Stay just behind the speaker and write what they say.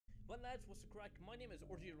Well lads, what's the crack? My name is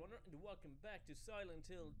Orgy Runner and welcome back to Silent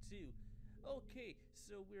Hill 2. Okay,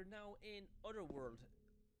 so we're now in Otherworld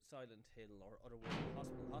Silent Hill, or Otherworld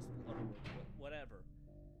Hospital, Otherworld, whatever.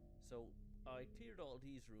 So I cleared all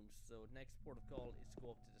these rooms, so next port of call is to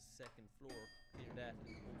go up to the second floor, clear that,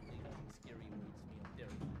 and hopefully nothing scary awaits me up there.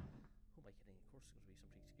 Who am I kidding? Of course it's going to be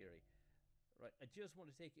something scary. Right, I just want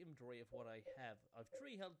to take inventory of what I have. I've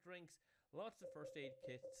 3 health drinks, lots of first aid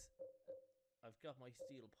kits, I've got my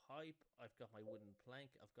steel pipe, I've got my wooden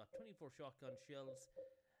plank, I've got 24 shotgun shells,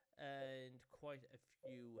 and quite a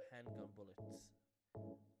few handgun bullets.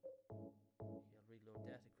 Okay, I'll reload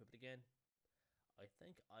that, equip it again. I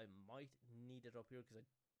think I might need it up here because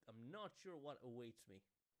I'm not sure what awaits me.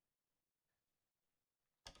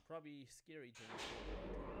 Probably scary things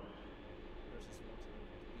versus wanting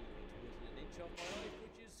to beat me to within an inch off my life,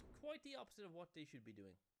 which is quite the opposite of what they should be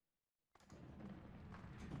doing.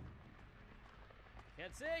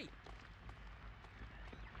 Can't see!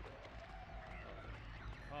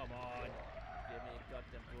 Come on! Give me a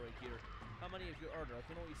goddamn break here. How many of you are there? I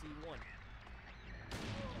can only see one.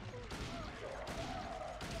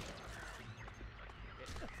 Okay,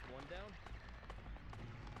 that's one down.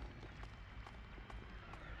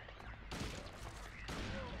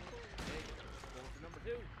 Okay, going for number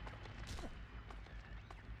 2.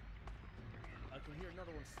 I can hear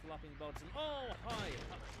another one flopping about some. Oh, hi!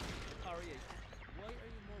 How are you? Why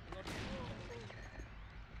are you more bloody?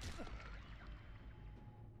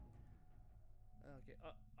 Okay,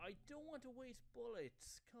 I don't want to waste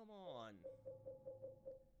bullets. Come on.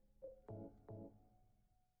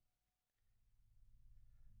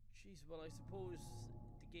 Jeez, well, I suppose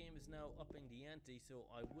the game is now upping the ante, so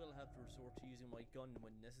I will have to resort to using my gun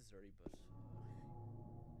when necessary, but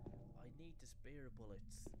I need to spare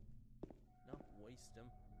bullets, not waste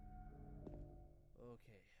them.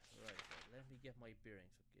 Okay, right, let me get my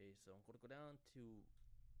bearings. Okay, so I'm going to go down to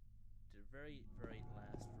the very, very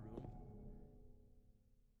last room.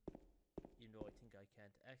 Even though I think I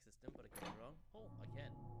can't access them, but I could be wrong. Oh, I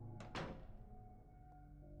can.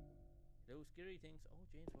 Hello, scary things. Oh,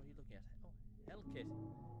 James, what are you looking at? Oh, health kit.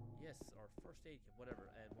 Yes, or first aid kit,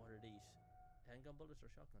 whatever. And what are these? Handgun bullets or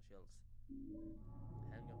shotgun shells?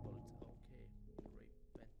 Handgun bullets. Okay, great,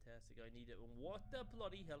 fantastic. I need it. What the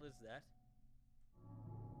bloody hell is that?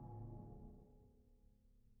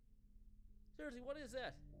 Seriously, what is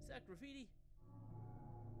that? Is that graffiti?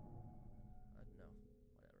 I don't know.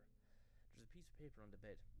 Whatever. There's a piece of paper on the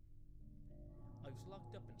bed. I was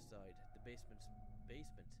locked up inside the basement.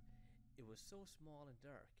 It was so small and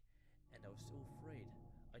dark, and I was so afraid.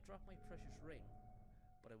 I dropped my precious ring,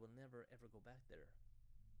 but I will never ever go back there.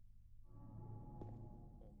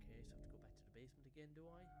 Okay, so I have to go back to the basement again, do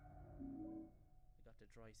I? I got the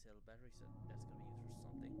dry cell battery, so that's going to be used for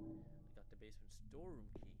something. I got the basement storeroom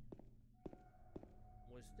key.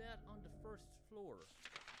 Was that on the first floor?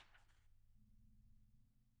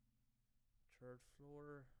 3rd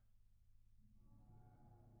floor.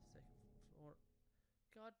 2nd floor.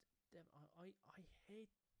 God damn, I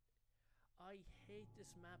hate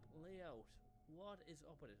this map layout. What is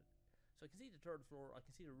up with it? So I can see the 3rd floor, I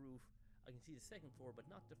can see the roof, I can see the 2nd floor,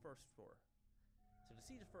 but not the 1st floor. So to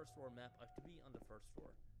see the 1st floor map, I have to be on the 1st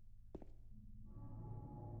floor.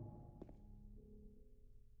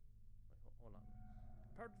 Wait, hold on.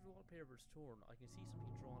 Part of the wallpaper is torn. I can see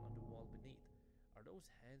something drawn on the wall beneath. Are those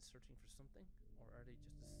hands searching for something? Or are they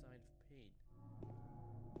just a sign of pain?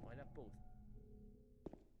 Why not both?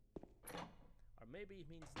 Or maybe it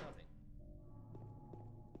means nothing.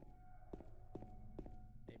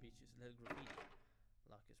 Maybe it's just a little graffiti.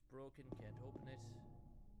 Lock is broken, can't open it.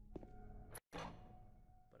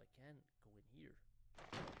 But I can go in here.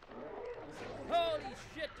 Holy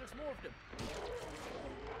shit, there's more of them!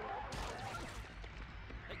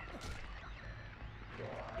 Hey.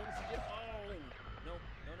 Oh! No.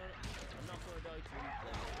 I'm not gonna die too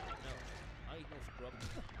easily. No. I ain't no scrub.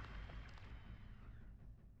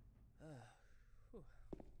 Holy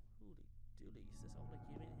dooly, is this all I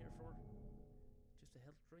came in here for? Just a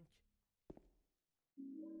health drink?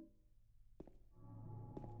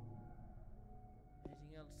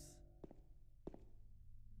 Anything else?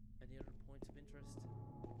 Any other points of interest?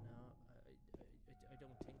 No, I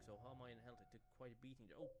don't think so. How am I in health? I took quite a beating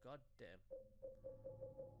there. Oh, god damn.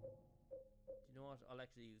 Do you know what? I'll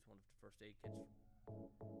actually use one of the first aid kits. I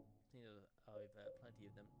think I've plenty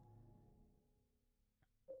of them.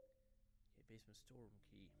 Okay, basement storeroom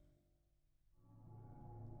key.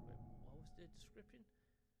 Wait, what was the description?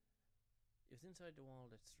 It was inside the wall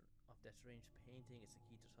of that strange painting. It's the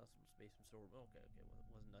key to the hospital's basement storeroom. Okay, well, it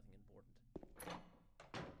wasn't nothing important.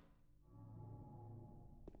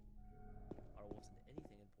 Or wasn't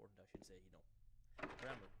anything important, I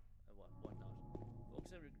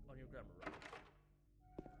on your grammar, right?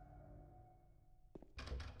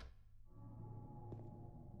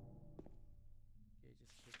 Okay,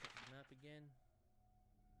 just look at the map again.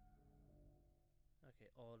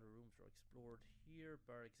 Okay, all the rooms are explored here.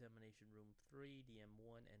 Bar examination room 3, the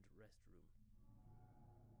M1, and rest room.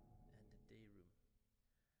 And the day room.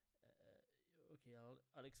 Okay,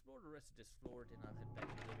 I'll explore the rest of this floor, then I'll head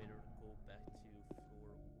back to the elevator and go back to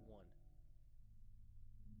floor 1.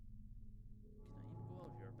 Can I even go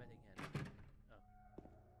out here? I bet I can. Oh. No, I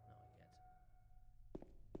can't.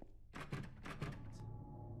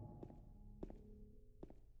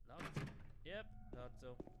 Locked. Locked? Yep, thought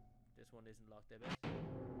so. This one isn't locked, I bet. No,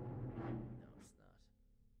 it's not.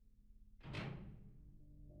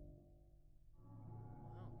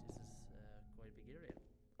 Wow, this is quite a big area.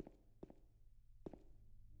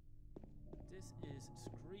 This is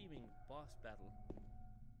screaming boss battle.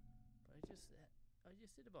 But I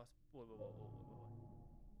just did a boss. Whoa. Hold on.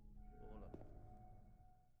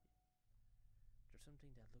 There's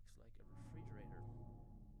something that looks like a refrigerator.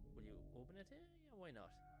 Will you open it? Yeah, why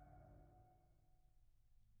not?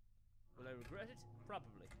 Will I regret it?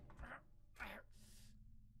 Probably.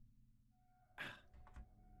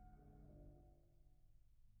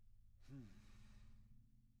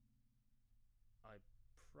 I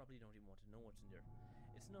probably don't even want to know what's in there.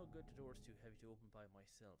 It's no good, the door's too heavy to open by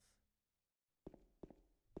myself.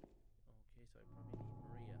 Okay, so I probably need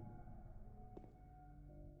Maria.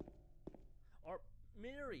 Or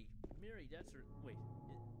Mary! Mary, that's her. Wait,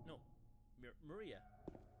 no. Maria.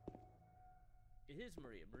 It is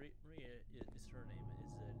Maria. Maria is her name.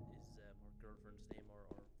 Is her girlfriend's name or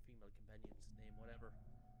female companion's name, whatever.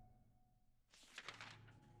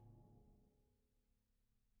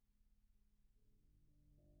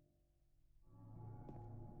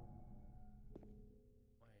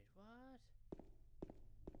 Wait, what?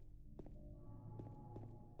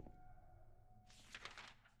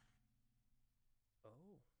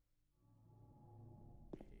 Oh.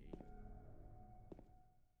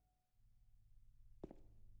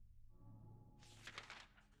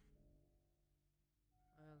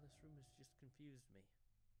 Well, this room has just confused me.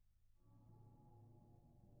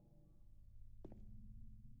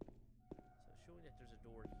 So showing that there's a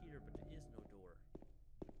door here, but there is no door.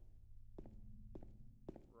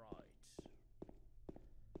 Right.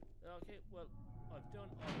 Okay, well, I've done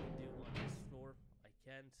all I can do on this floor. I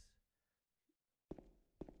can't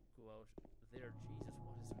go out there. Jesus,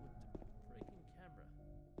 what is with the freaking camera?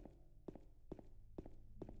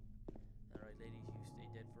 Alright, ladies, you stay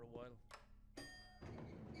dead for a while.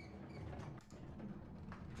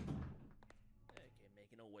 Okay,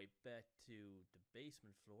 making our way back to the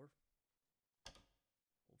basement floor.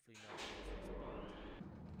 Hopefully not respawned.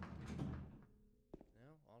 No,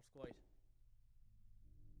 all's quiet.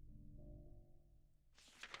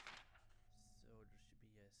 So there should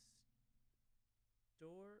be a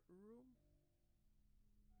storeroom.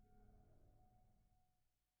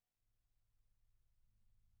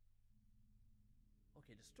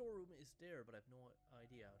 Okay, the storeroom is there, but I've no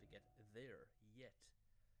idea how to get there yet.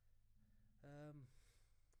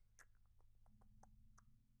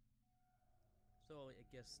 So I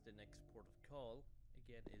guess the next port of call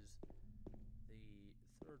again is the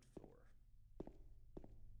 3rd floor,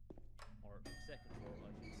 or 2nd floor,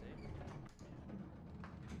 I should say.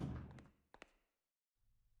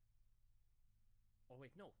 Oh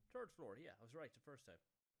wait, no, 3rd floor. Yeah, I was right the first time.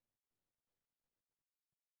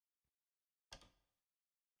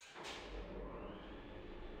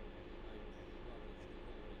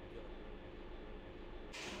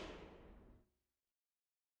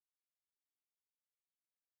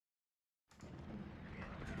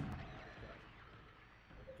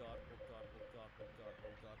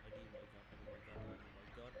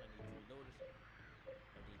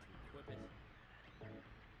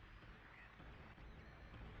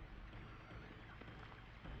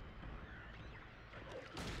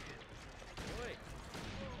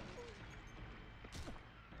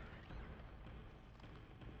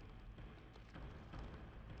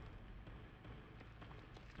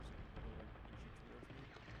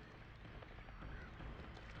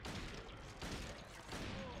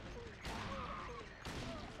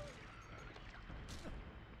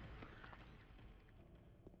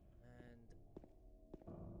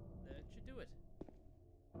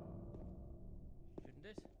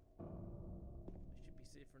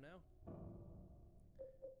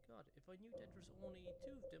 God, if I knew that there's only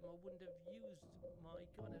 2 of them, I wouldn't have used my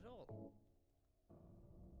gun at all.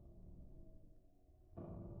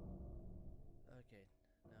 Okay,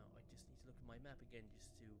 now I just need to look at my map again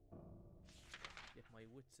just to get my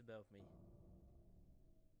wits about me.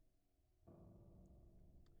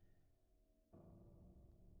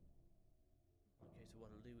 what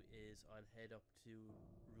I'll do is I'll head up to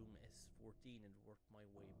room S14 and work my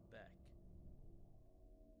way back.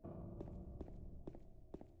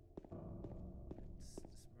 That's the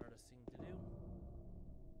smartest thing to do.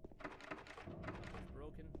 It's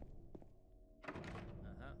broken.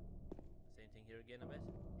 Same thing here again, I bet.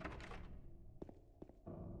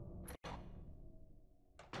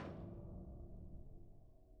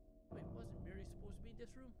 Wait, wasn't Mary supposed to be in this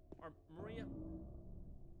room? Or Maria?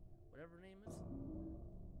 Whatever her name is.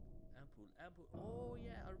 Ampul. Oh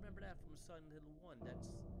yeah, I remember that from Silent Hill 1.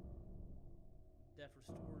 That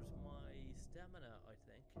restores my stamina, I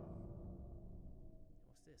think.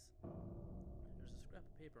 What's this? There's a scrap of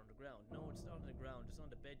paper on the ground. No, it's not on the ground. It's on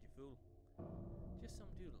the bed, you fool. Just some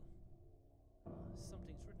doodle.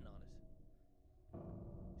 Something's written on it.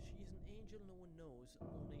 She's an angel no one knows,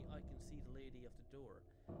 only I can see the lady of the door.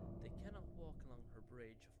 They cannot walk along her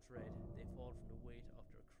bridge of tread. They fall from the weight of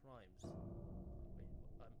their crimes.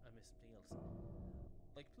 Wait, I missed something else.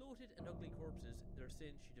 Like bloated and ugly corpses, their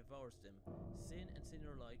sin, she devours them. Sin and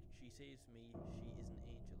sinner alike, she saves me, she is an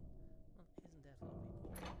angel. Well, isn't that a lovely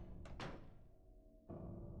poem?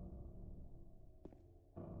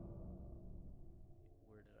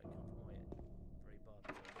 Where did I come from? Very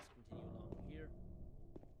bottom, so I'll just continue along here.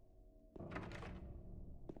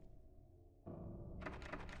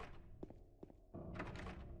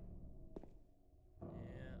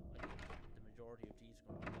 Yeah, I think the majority of these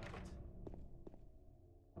are going to be locked.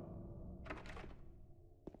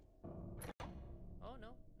 Oh,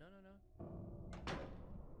 no.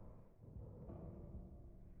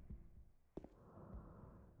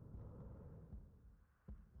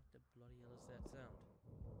 What the bloody hell is that sound?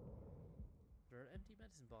 There are empty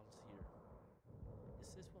medicine bottles here.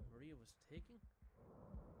 Is this what Maria was taking?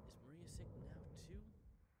 Is Maria sick now too?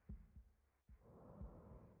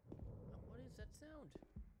 And what is that sound?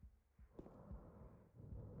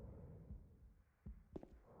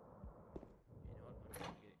 You know what? I'm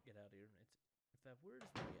trying to get out of here. In fact, where is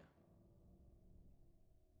Maria?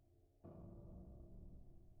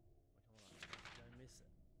 Wait, hold on. Did I miss it?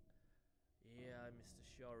 Yeah, I missed the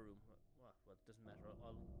shower room. Well, it doesn't matter.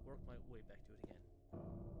 I'll work my way back to it again.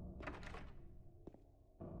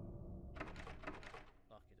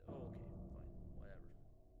 Lock it. Oh, okay, fine. Whatever.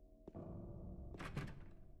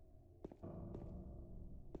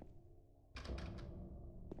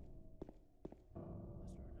 Is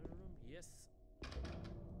there another room? Yes.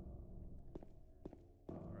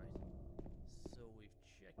 Alright. So we've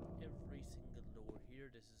checked every single door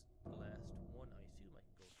here. This is the last one. I assume I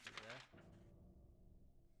can go through that.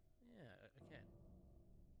 Yeah, I can.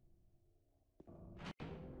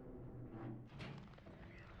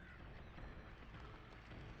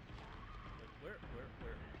 Wait, where?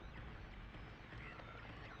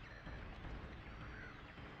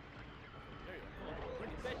 There you go. Come on,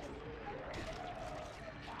 pretty bitch.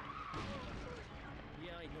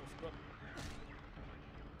 Yeah, I know, scrub.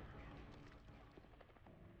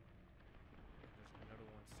 There's another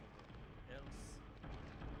one somewhere else.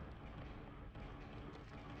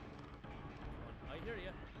 Come on, I hear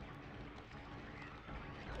ya.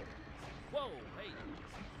 Whoa, hey.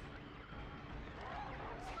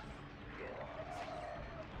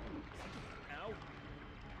 Ow.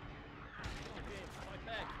 Come on, James, fight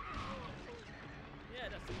back. Yeah,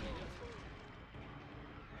 that's the thing.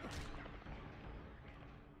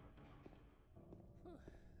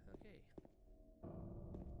 Okay.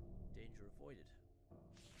 Danger avoided.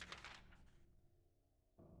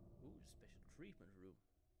 Ooh, special treatment room.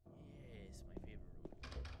 Yes, my favorite room.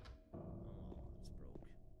 Oh, it's broke.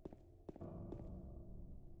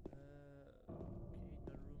 Okay,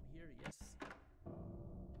 another room here. Yes.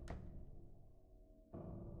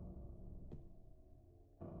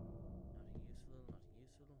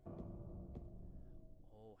 Nothing useful.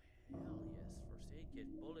 Oh, hell yes. First aid kit.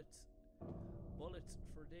 Bullets. Bullets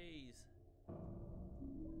for days.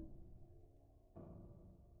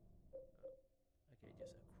 Okay,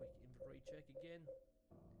 just a quick inventory check again.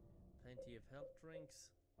 Plenty of health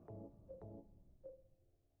drinks.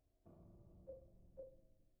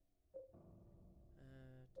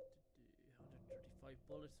 135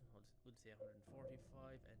 bullets. We'll say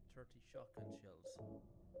 145 and 30 shotgun shells.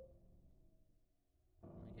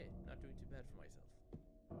 Okay, not doing too bad for myself.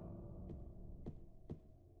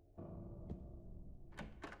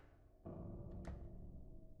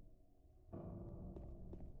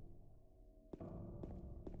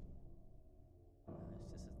 Is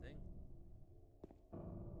this a thing? No,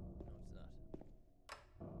 it's not.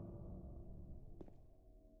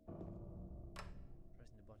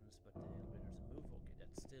 Pressing the buttons, but the elevator doesn't move. Okay,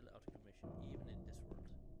 that's still out of commission, even in this world.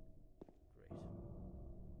 Great.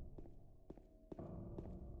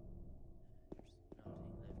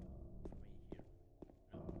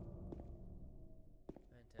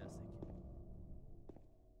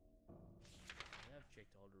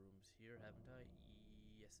 haven't I?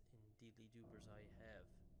 Yes, indeedly doopers I have.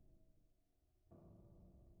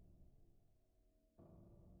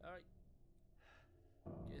 Alright.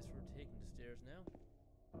 Guess we're taking the stairs now.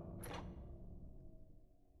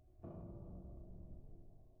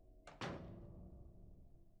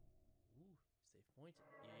 Ooh, save point.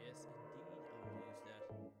 Yes, indeed, I'll use that.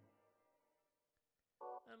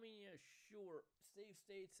 I mean, yeah, sure, save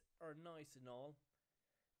states are nice and all.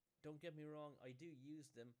 Don't get me wrong, I do use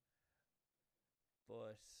them.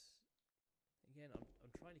 But, again,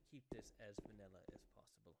 I'm trying to keep this as vanilla as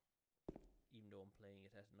possible. Even though I'm playing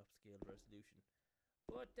it at an upscaled resolution.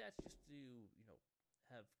 But that's just to,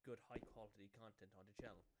 have good high quality content on the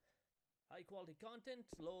channel. High quality content,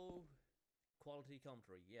 low quality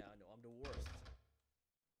commentary. Yeah, I know, I'm the worst.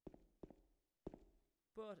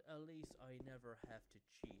 But at least I never have to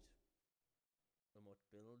cheat. Remote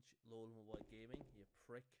bilge, LOL mobile gaming, you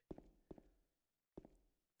prick.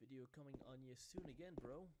 Video coming on you soon again,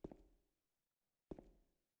 bro.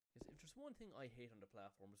 Because if there's one thing I hate on the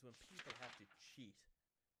platform is when people have to cheat.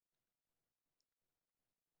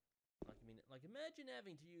 Like imagine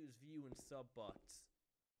having to use view and sub bots.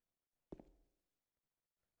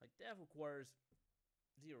 Like that requires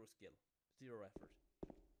zero skill, zero effort.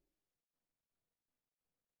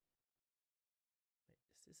 Wait,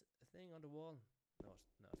 is this a thing on the wall? No,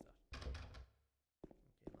 it's not. Okay,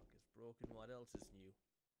 look, it's broken. What else is new?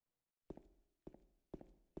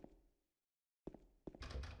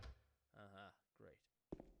 Aha, great.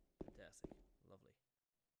 Fantastic. Lovely.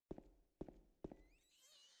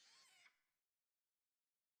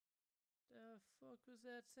 The fuck was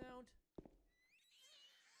that sound?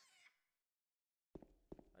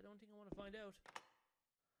 I don't think I want to find out.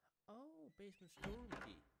 Oh, basement storeroom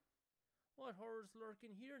key. What horrors lurk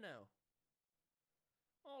in here now?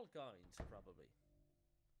 All kinds, probably.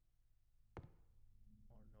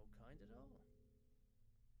 Or no kind at all.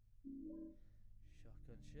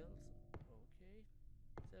 Shotgun shells. Okay.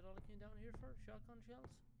 Is that all I came down here for? Shotgun shells?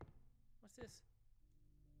 What's this?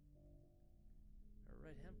 A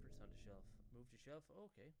red handprints on the shelf. Move the shelf.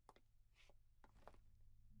 Okay.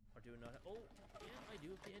 Or do not. Oh, yeah, I do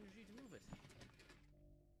have the energy to move it.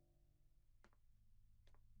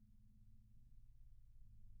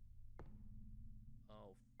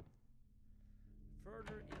 Oh.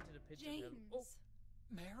 Further into the pits of hell. Oh,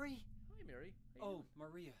 Mary? hi, Mary. Oh,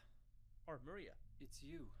 Maria. Or Maria. It's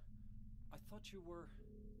you. I thought you were...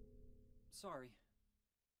 Sorry.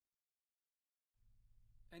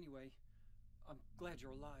 Anyway, I'm glad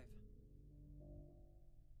you're alive.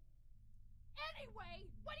 Anyway?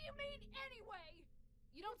 What do you mean, anyway?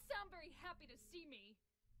 You don't sound very happy to see me.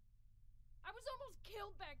 I was almost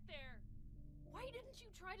killed back there. Why didn't you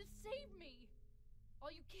try to save me? All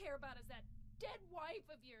you care about is that dead wife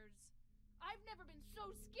of yours. I've never been so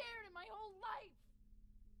scared in my whole life.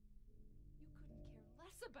 You couldn't care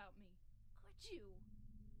less about me, could you?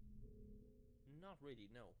 Not really,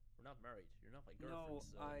 no. We're not married. You're not my girlfriend, No,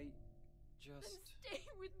 so... I Then just... stay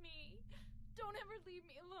with me. Don't ever leave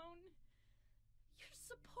me alone. You're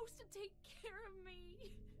supposed to take care of me.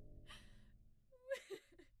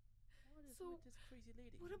 What is So, with this crazy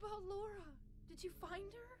lady? what about Laura? Did you find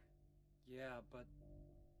her? Yeah, but...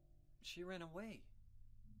 She ran away.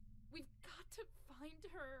 We've got to find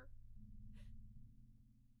her.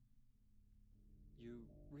 You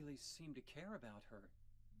really seem to care about her.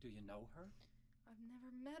 Do you know her? I've never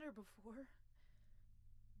met her before.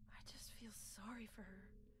 I just feel sorry for her.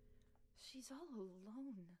 She's all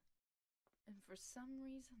alone. And for some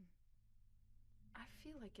reason, I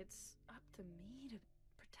feel like it's up to me to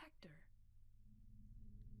protect her.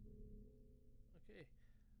 Okay.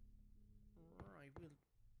 Right, we'll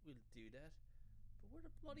do that. But where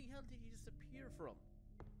the bloody hell did he disappear from?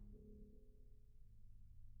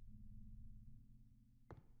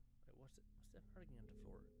 Wait, what's that marking on the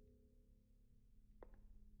floor?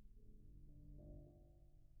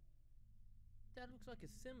 That looks like a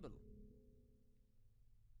symbol.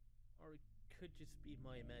 Or it could just be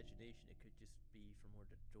my imagination. It could just be from where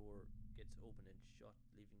the door gets open and shut,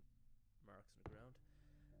 leaving marks on the ground.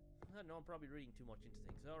 I know I'm probably reading too much into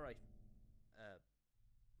things. Alright. I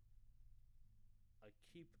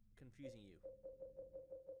keep confusing you.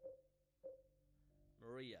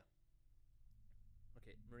 Maria.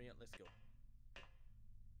 Okay, Maria, let's go.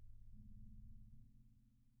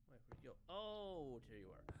 Wait, where'd you go? Oh, there you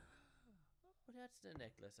are. Oh, that's the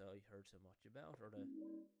necklace I heard so much about, or the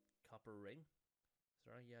copper ring.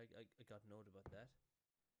 Sorry, yeah, I got note about that.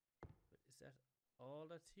 But is that all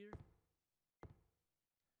that's here?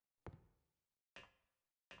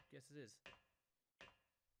 Guess it is.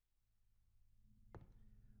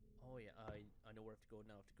 Oh yeah, I know where where I have to go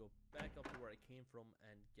now. I have to go back up to where I came from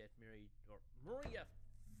and get Mary or Maria.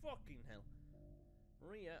 Fucking hell,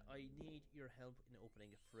 Maria! I need your help in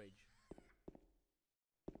opening a fridge.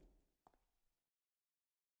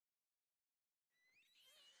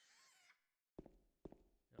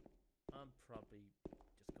 No, I'm probably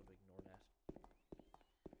just going to ignore that.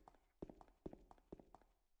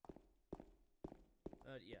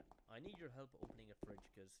 Yeah, I need your help opening a fridge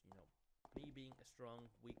because, you know, me being a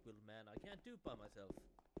strong, weak-willed man, I can't do it by myself.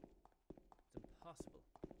 It's impossible.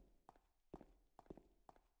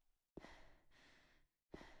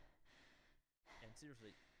 And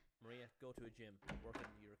seriously, Maria, go to a gym, work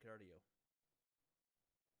on your cardio.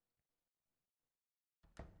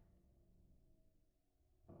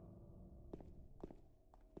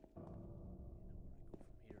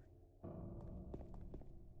 You know where I go from here.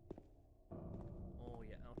 Oh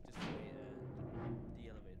yeah, out this way and the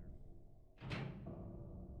elevator.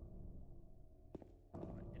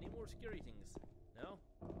 Right, any more scary things? No?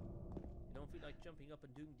 You don't feel like jumping up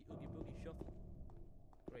and doing the Oogie Boogie shuffle?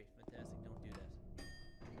 Great, fantastic, don't do that.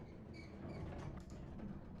 And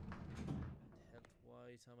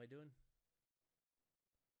health-wise, how am I doing?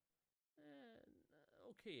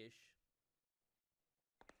 Okay-ish.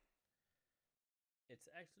 It's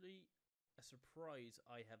actually a surprise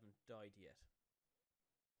I haven't died yet.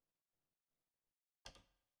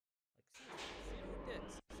 Like, zero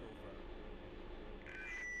deaths so far.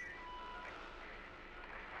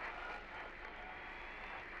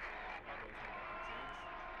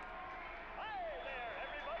 Hi there,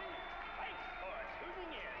 everybody! Thanks for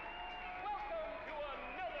tuning in. Welcome to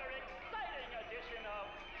another exciting edition of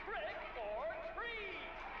Trick or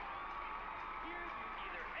Treat. Here you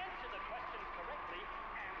either answer the questions correctly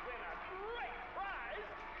and win a great prize,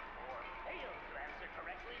 or fail to answer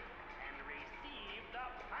correctly and receive the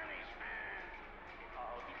punishment. It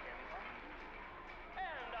all depends on you.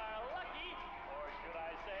 And our lucky, or should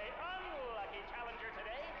I say unlucky challenger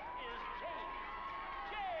today is James.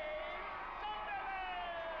 James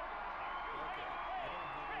Sunderland! Okay, I don't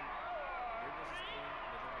know where this is going,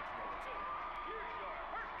 and I don't want to know what's going. Here's your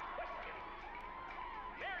first question.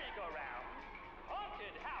 Merry-go-round,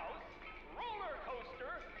 haunted house, roller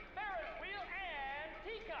coaster, Ferris wheel, and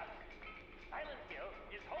teacup. Silent Hill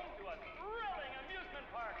is home to a thrilling amusement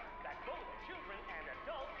park that both children and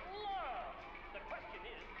adults love. The question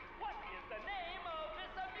is, what is the name of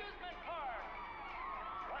this amusement park?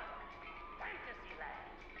 1.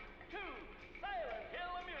 Fantasyland. 2. Silent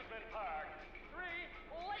Hill Amusement Park. 3.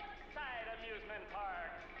 Lakeside Amusement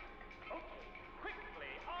Park. Okay,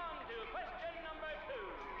 quickly on to question number 2.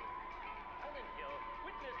 Silent Hill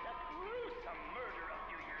witnessed a gruesome murder a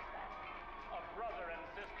few years back. A brother and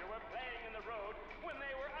sister were playing in the road when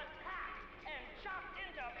they were attacked and chopped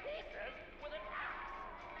into pieces with an axe.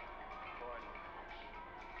 Torn flesh,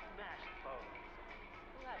 smashed bones,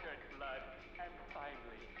 splattered blood, and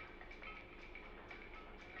finally...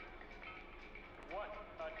 What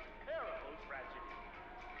a terrible tragedy.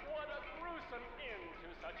 What a gruesome end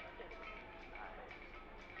to such innocent lives.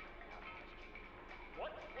 Now the question,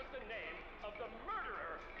 what was the name of the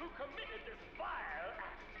murderer who committed this vile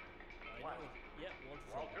act? I know. Yeah,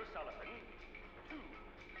 Walter Sullivan. 2.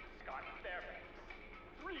 Scott Fairbanks.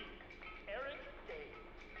 3. Eric Day.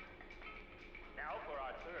 Now for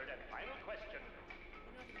our third and final question.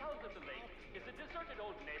 South of the lake is a deserted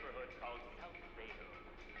old neighborhood called South Vale.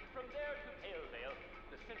 From there to Palevale,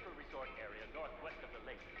 the central resort area northwest of the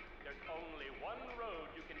lake, there's only one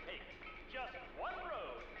road you can take. Just one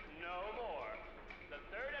road, no more. The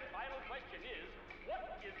third and final question is,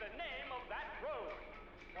 what is the name of that road?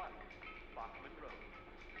 1. Bachman Road.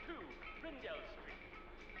 2. Rindell Street.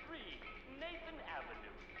 3. Nathan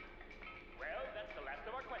Avenue. Well, that's the last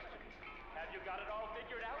of our questions. Have you got it all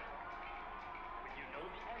figured out? When you know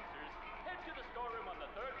the answers, head to the storeroom on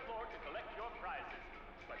the 3rd floor to collect your prizes.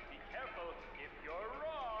 But be careful if you're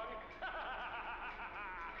wrong.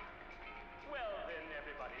 Well then,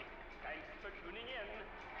 everybody, thanks for tuning in.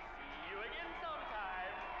 See you again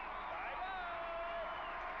sometime. Bye-bye.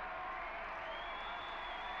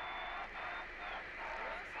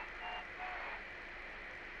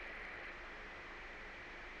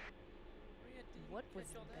 Maria, did you What was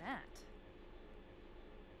catch all that?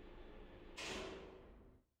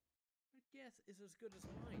 Your guess is as good as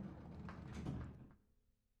mine.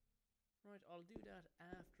 Right, I'll do that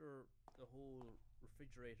after the whole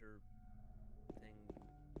refrigerator thing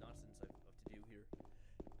nonsense I've to do here.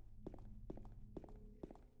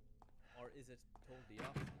 Or is it totally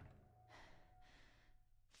optional?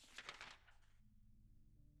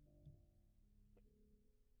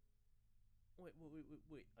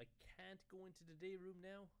 Wait. I can't go into the day room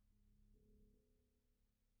now?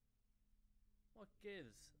 What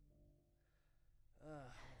gives? Okay.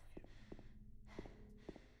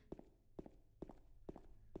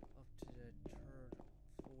 Up to the third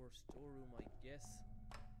floor storeroom, I guess.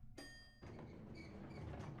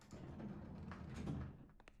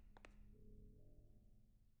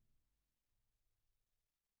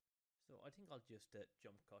 So I think I'll just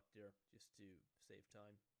jump cut there just to save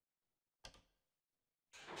time.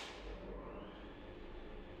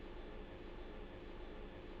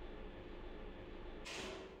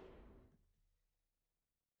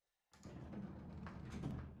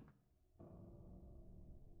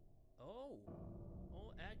 Oh,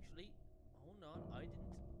 actually, hold on, I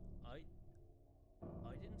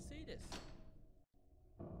didn't see this.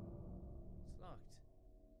 It's locked.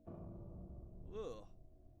 Whoa.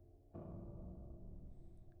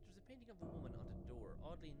 There's a painting of a woman on the door.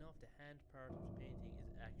 Oddly enough, the hand part of the painting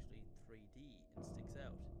is actually 3D and sticks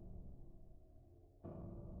out.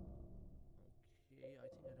 Okay, I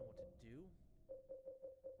think I know what to do.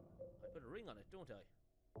 I put a ring on it, don't I?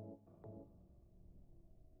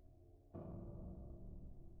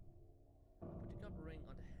 I put the copper ring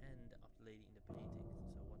on the hand of the lady in the painting.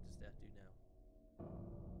 So what does that do now?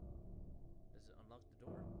 Does it unlock the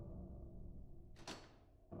door?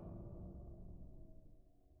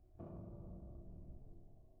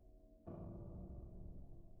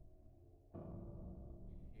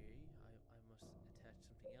 Okay, I must attach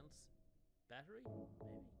something else. Battery?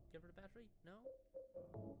 Maybe? Give her the battery? No?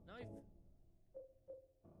 Knife?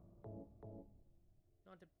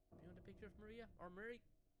 You want a picture of Maria? Or Mary?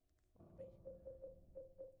 Fuck me.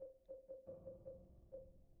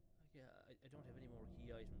 Okay, I don't have any more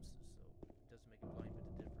key items, so it doesn't make a blind bit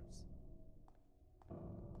of difference. So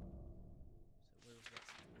where was that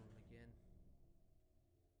storeroom again?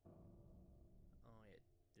 Oh yeah,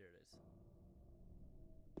 there it is.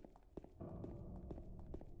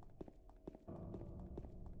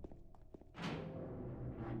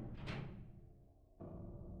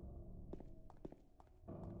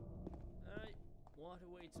 Alright, what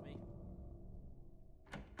awaits me?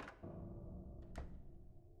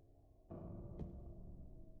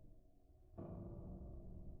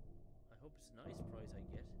 I hope it's a nice prize I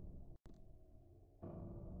get.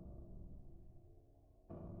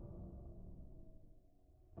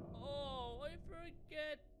 Oh, I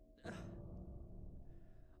forget.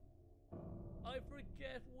 I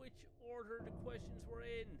forget which order the questions were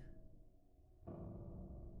in.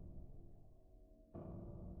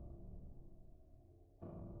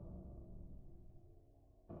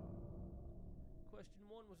 Question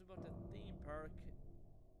 1 was about the theme park.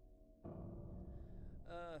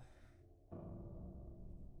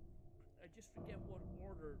 I just forget what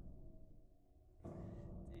order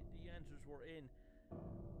the answers were in.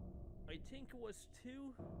 I think it was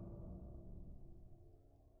 2.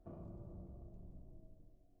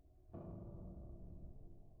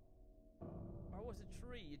 Or was it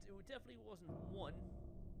 3? It definitely wasn't 1.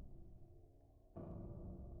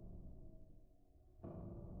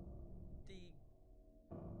 The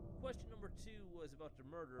question number 2 was about the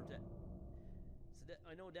murder. So that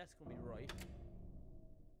I know that's going to be right.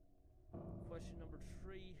 Question number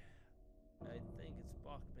 3, I think it's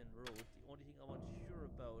Bachman Road. The only thing I'm unsure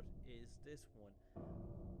about is this one.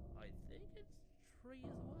 I think it's 3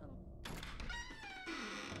 as well.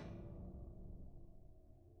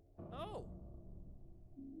 Oh!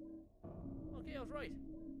 Okay, I was right.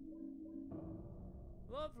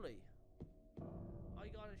 Lovely. I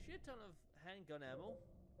got a shit ton of handgun ammo.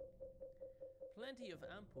 Plenty of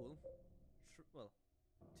ampoule. Well,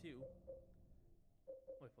 2.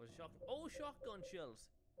 Wait, was it shotgun? Oh, shotgun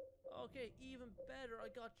shells. Okay, even better. I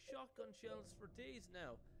got shotgun shells for days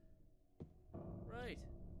now. Right.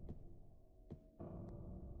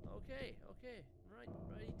 Okay. Right,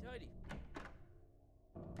 righty tighty.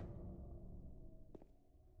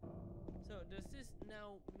 So does this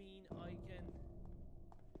now mean I can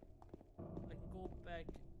go back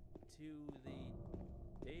to the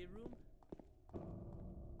day room? I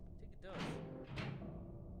think it does.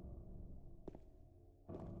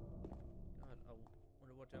 God, I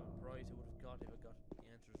wonder what type of prize I would have got if I got the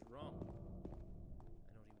answers wrong.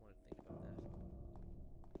 I don't even want to think about that.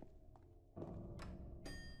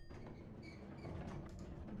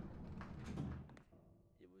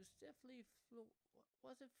 It was definitely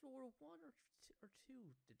was it floor 1 or 2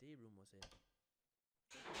 the day room was in?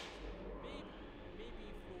 Maybe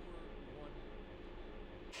floor 1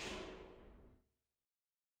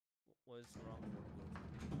 was the wrong floor to go to.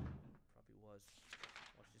 Probably was.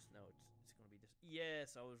 Watch this now. It's gonna be this.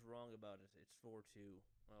 Yes, I was wrong about it. It's floor 2.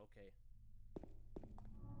 Okay.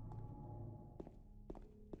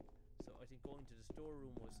 So I think going to the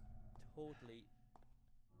storeroom was totally...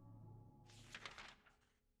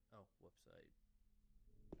 Oh, whoops, I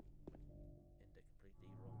went in the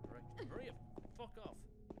completely wrong direction. Maria, fuck off!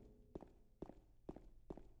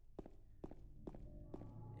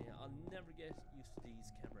 Yeah, I'll never get used to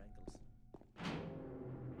these camera angles.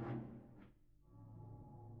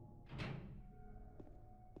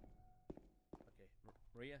 Okay,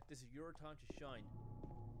 Maria, this is your time to shine.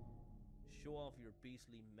 Show off your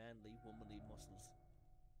beastly, manly, womanly muscles.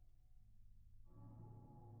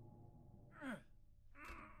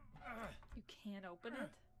 You can't open it?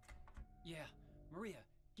 Yeah, Maria,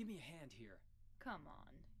 give me a hand here. Come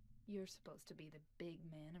on. You're supposed to be the big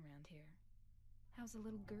man around here. How's a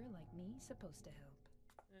little girl like me supposed to help?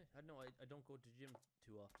 I know, I don't go to the gym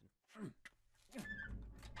too often.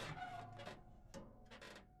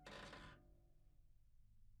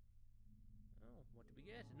 Oh, what did we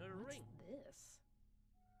get? Another ring. What's this?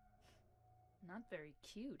 Not very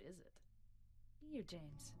cute, is it? Here,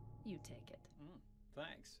 James. You take it.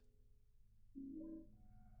 Thanks.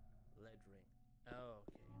 Lead ring. Oh,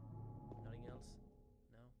 okay. Nothing else?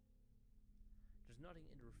 No? There's nothing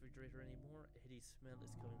in the refrigerator anymore. A hideous smell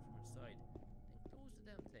is coming from inside. Then close the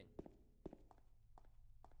damn thing.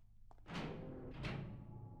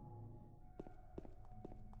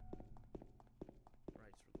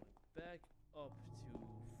 Right, so we're going back up to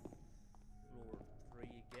floor 3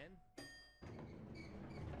 again.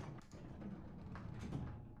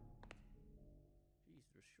 Jeez,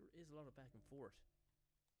 there sure is a lot of back and forth.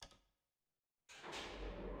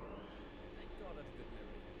 Thank God that's a good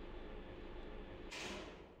memory.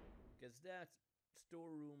 Because that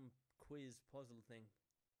storeroom quiz puzzle thing,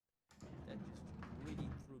 that just really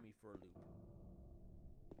threw me for a loop.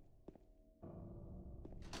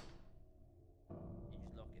 You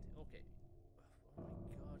just lock it. Okay. Oh my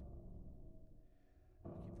God. I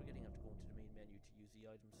keep forgetting I have to go into the main menu to use the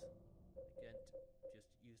items. I can't just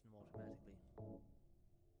use them automatically.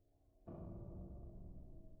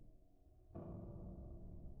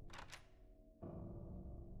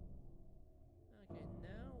 Okay,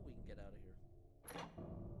 now we can get out of here.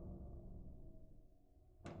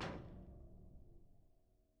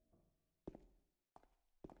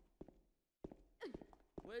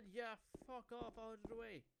 Well, yeah, fuck off out of the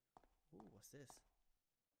way. Ooh, what's this?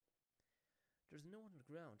 There's no one on the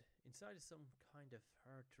ground. Inside is some kind of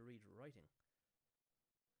hard to read writing.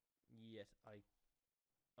 Yet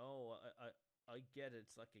Oh, I get it.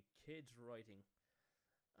 It's like a kid's writing.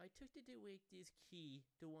 I took the director's key,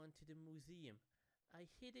 the one to the museum. I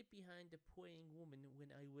hid it behind the praying woman when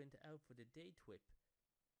I went out for the day trip.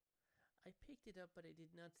 I picked it up, but I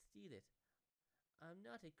did not steal it. I'm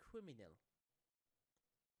not a criminal.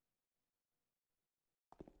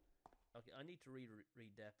 Okay, I need to read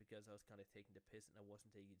that because I was kind of taking the piss and I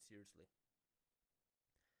wasn't taking it seriously.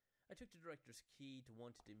 I took the director's key to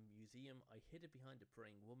one to the museum. I hid it behind the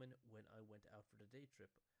praying woman when I went out for the day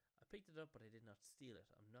trip. I picked it up, but I did not steal it.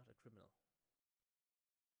 I'm not a criminal.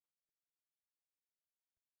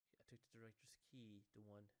 I took the director's key, the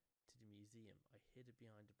one to the museum. I hid it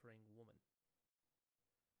behind the praying woman.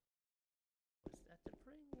 Was that the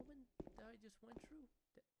praying woman that I just went through?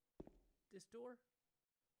 This door?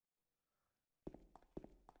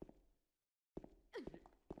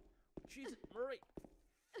 Jesus, Murray!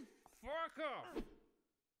 Fuck off!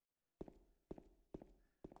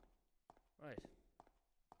 Right.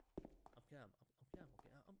 I'm calm. I'm calm.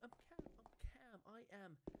 Okay. I'm calm. I'm calm. I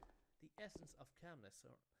am the essence of calmness.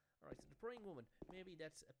 Alright, so the praying woman. Maybe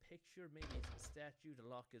that's a picture. Maybe it's a statue. The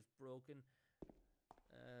lock is broken.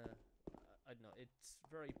 I don't know. It's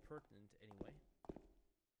very pertinent anyway.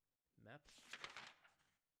 Map.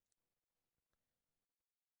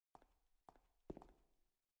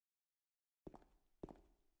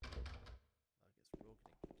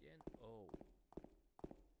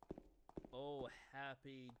 Oh,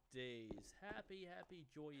 happy days. Happy, happy,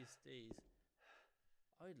 joyous days.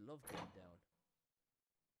 I love going down.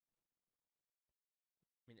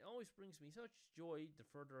 I mean, it always brings me such joy the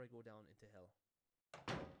further I go down into hell.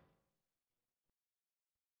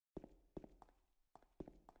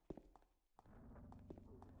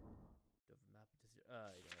 Do I have a map of this area?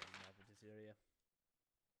 I don't have a map of this area.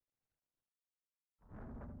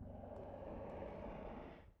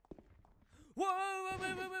 Whoa,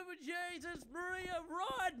 wait, Jesus, Maria,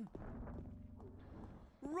 run!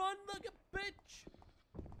 Run like a bitch!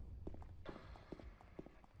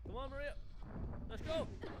 Come on, Maria. Let's go.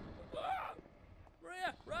 Ah!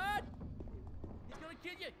 Maria, run! He's gonna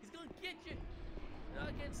get you. He's gonna get you. No,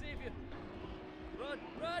 I can't save you. Run,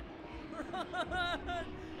 run, run!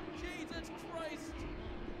 Jesus Christ!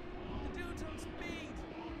 The dude's on speed.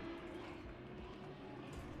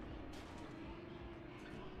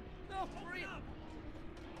 No, Maria!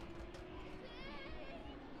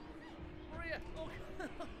 Maria! Oh,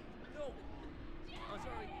 no! I'm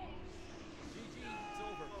sorry. GG, it's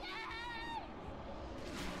over.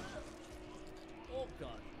 Oh,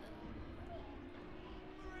 God.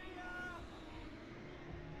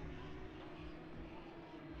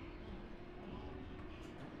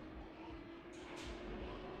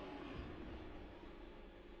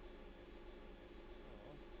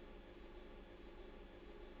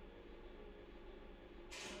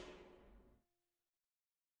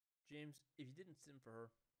 James, if you didn't sim for her,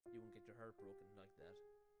 you wouldn't get your heart broken like that.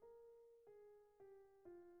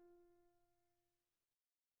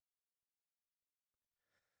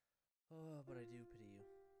 Oh, but I do pity you.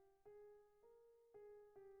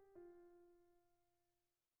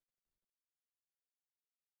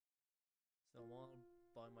 So I'm all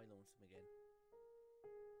by my lonesome again.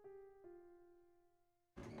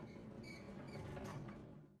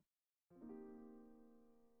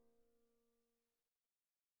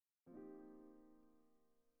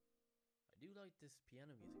 I do like this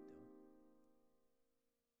piano music though.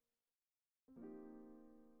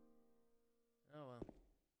 Oh well.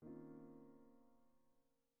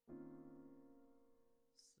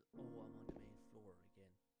 So, oh, I'm on the main floor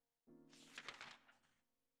again.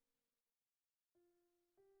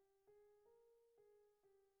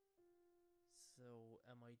 So,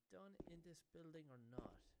 am I done in this building or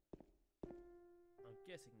not? I'm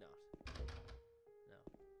guessing not. No.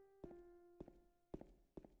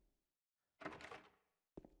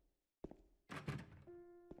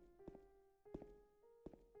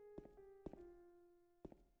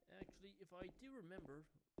 Actually, if I do remember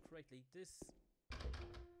correctly, this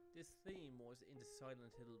theme was in the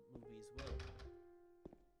Silent Hill movie as well.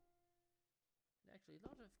 And actually, a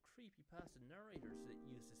lot of creepypasta narrators that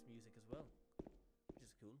use this music as well, which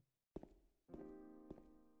is cool.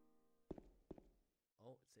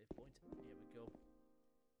 Oh, it's save point. Here we go.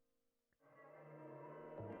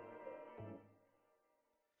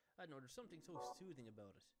 I don't know, there's something so soothing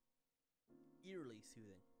about it. Eerily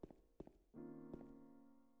soothing.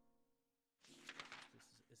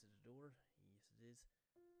 Is it a door? Yes, it is.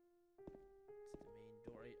 It's the main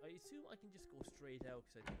door. I assume I can just go straight out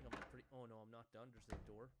because I think I'm pretty... Oh no, I'm not done. There's a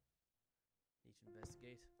door. Need to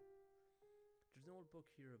investigate. There's an old book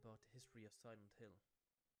here about the history of Silent Hill.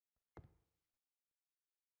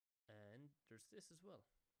 And there's this as well.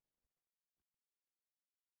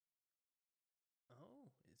 Oh,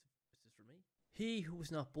 is this for me? He who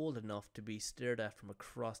is not bold enough to be stared at from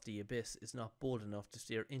across the abyss is not bold enough to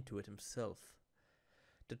stare into it himself.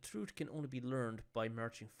 The truth can only be learned by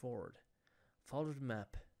marching forward. Follow the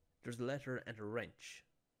map. There's a letter and a wrench.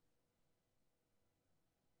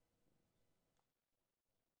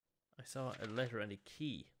 I saw a letter and a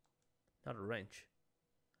key, not a wrench.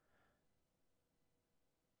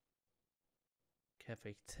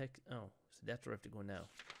 Cafe Tech. Oh, so that's where I have to go now.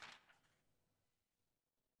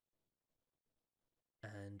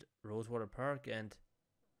 And Rosewater Park and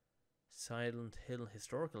Silent Hill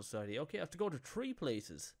Historical Society. Okay, I have to go to 3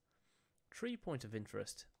 places. 3 points of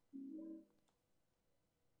interest.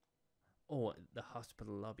 Oh, the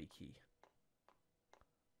hospital lobby key.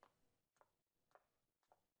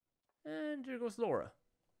 And there goes Laura.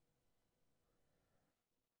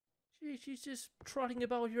 She's just trotting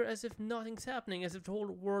about here as if nothing's happening, as if the whole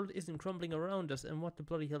world isn't crumbling around us. And what the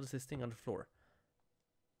bloody hell is this thing on the floor?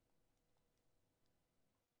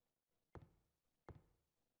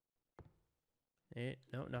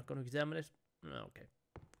 No, not going to examine it. Okay.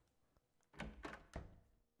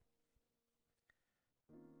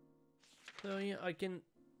 So yeah, I can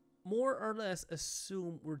more or less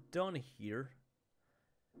assume we're done here.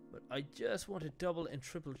 But I just want to double and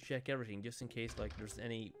triple check everything just in case like there's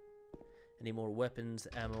any more weapons,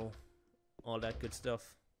 ammo, all that good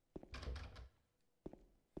stuff.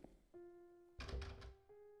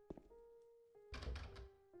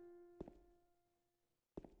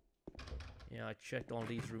 Yeah, I checked all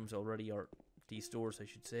these rooms already, or these doors I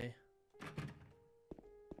should say.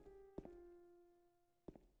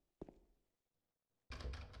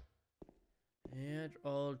 And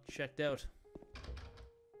all checked out.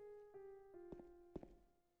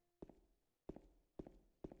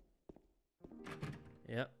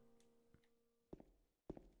 Yep.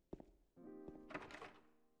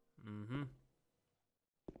 Mm-hmm.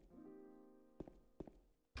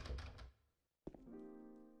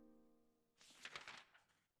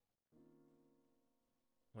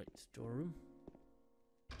 Wait, storeroom?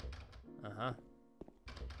 Uh-huh.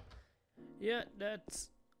 Yeah, that's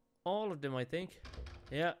all of them, I think.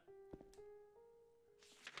 Yeah.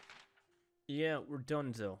 Yeah, we're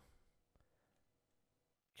done, though.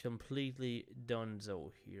 completely donezo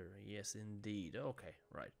here. Yes, indeed. Okay,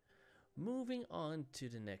 right. Moving on to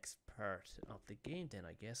the next part of the game then,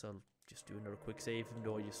 I guess I'll just do another quick save, even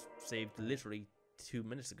though I just saved literally 2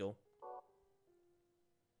 minutes ago.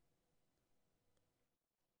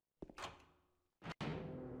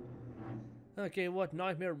 Okay, what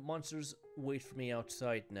nightmare monsters wait for me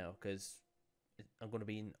outside now, because I'm going to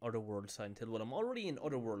be in Otherworld Silent Hill. Well, I'm already in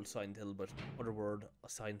Otherworld Silent Hill, but Otherworld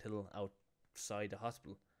Silent Hill outside the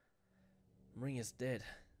hospital. Maria's dead.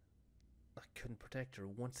 I couldn't protect her.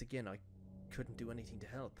 Once again, I couldn't do anything to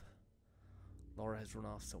help. Laura has run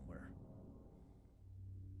off somewhere.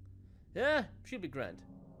 Yeah, she'll be grand.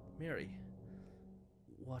 Mary,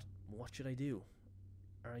 what should I do?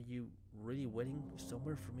 Are you really waiting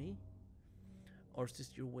somewhere for me? Or is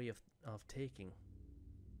this your way of taking?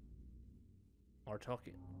 Or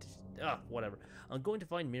talking? Whatever. I'm going to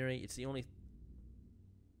find Mary. It's the only...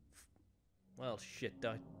 Well, shit,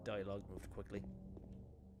 dialogue moved quickly.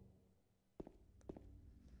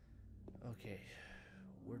 Okay,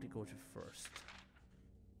 where to go to first?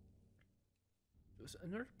 There's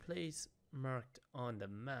another place marked on the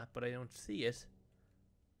map, but I don't see it.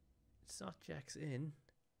 It's not Jack's Inn.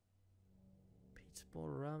 Pizza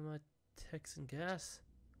Bolorama, Texan Gas.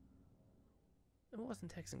 It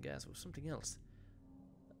wasn't Texan Gas, it was something else.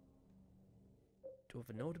 Do I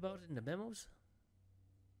have a note about it in the memos?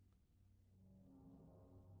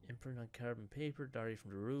 Imprint on carbon paper, diary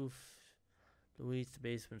from the roof. Louise, the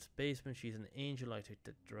basement's basement. She's an angel. I took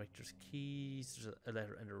the director's keys. There's a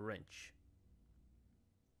letter and a wrench.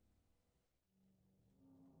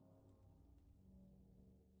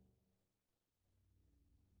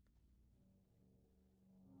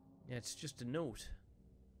 Yeah, it's just a note.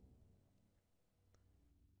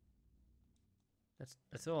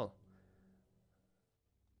 That's all.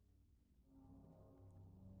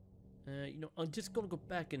 You know, I'm just gonna go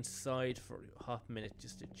back inside for a hot minute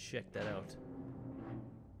just to check that out.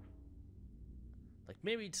 Like,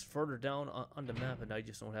 maybe it's further down on the map and I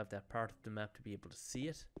just don't have that part of the map to be able to see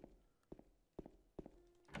it.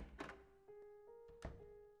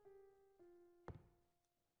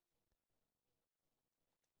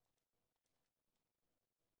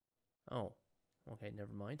 Oh, okay,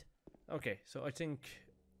 never mind. Okay, so I think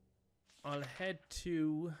I'll head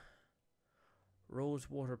to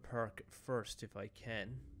Rosewater Park first if I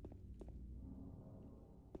can.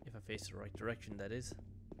 If I face the right direction, that is.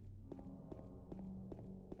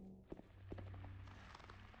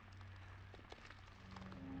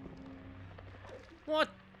 What?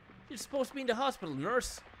 You're supposed to be in the hospital,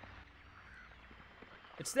 nurse.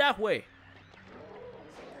 It's that way.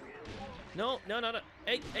 No.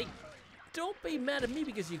 Hey. Don't be mad at me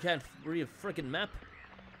because you can't read a freaking map.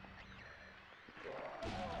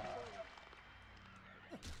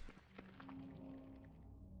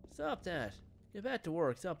 Stop that. Get back to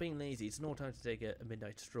work. Stop being lazy. It's no time to take a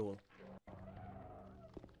midnight stroll.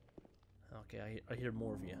 Okay, I hear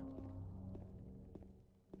more of you.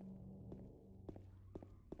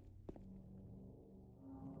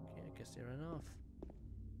 Okay, I guess they ran off.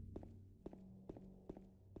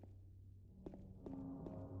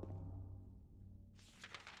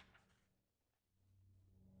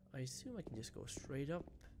 I assume I can just go straight up.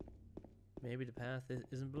 Maybe the path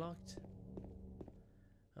isn't blocked.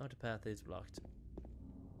 Oh, the path is blocked.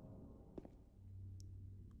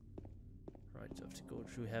 Right, so I have to go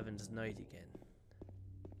through Heaven's Night again.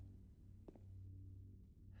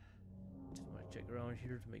 Just want to check around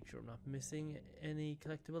here to make sure I'm not missing any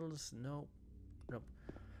collectibles. No. Nope.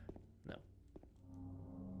 No.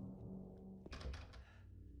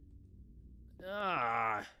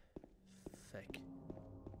 Ah! Feck.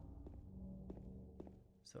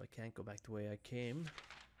 So I can't go back the way I came.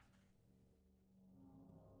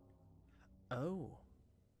 Oh.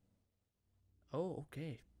 Oh,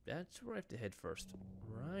 okay. That's where I have to head first.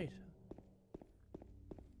 Right.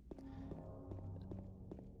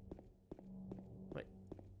 Wait.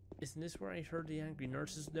 Isn't this where I heard the angry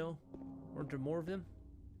nurses though? Weren't there more of them?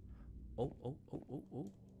 Oh.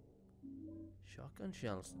 Shotgun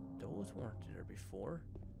shells. Those weren't there before.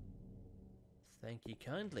 Thank you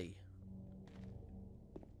kindly.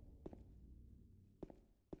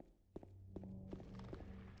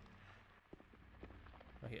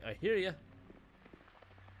 I hear you.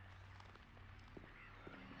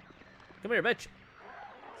 Come here, bitch.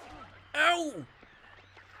 Ow!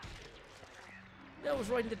 That was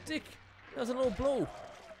right in the dick. That was a low blow.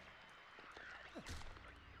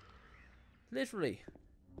 Literally.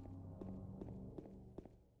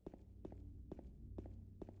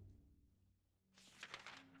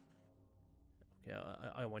 Okay,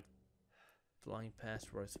 I went flying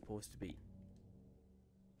past where I was supposed to be.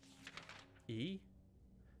 E?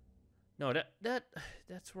 No,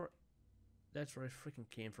 that's where I freaking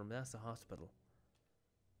came from. That's the hospital.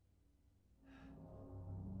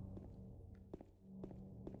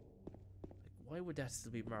 Like, why would that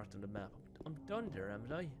still be marked on the map? I'm done there, am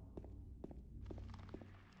I?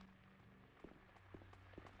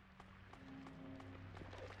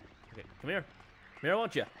 Okay, come here. Come here,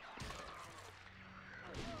 won't you?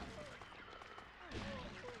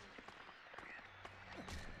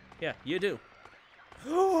 Yeah, you do.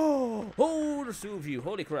 Oh, there's two of you.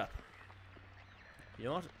 Holy crap. You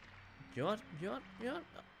know what? You know what? You know what? You know what?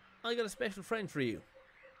 I got a special friend for you.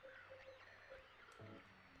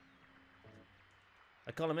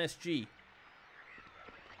 I call him SG.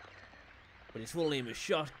 But his full name is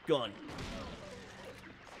Shotgun.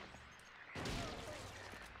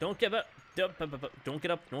 Don't get up. Don't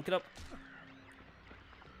get up. Don't get up.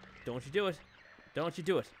 Don't you do it. Don't you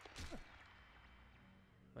do it.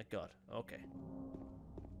 My God. Okay.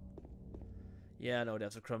 Yeah, no,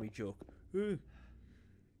 that's a crummy joke. I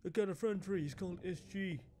got a friend for you. He's called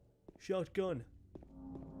SG. Shotgun.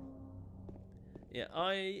 Yeah,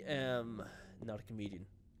 I am not a comedian.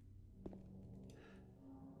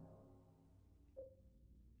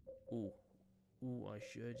 Ooh. Ooh, I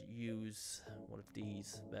should use one of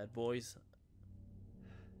these bad boys.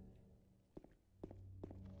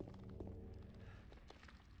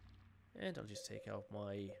 And I'll just take out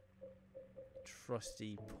my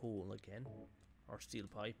trusty pole again. Or steel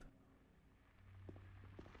pipe.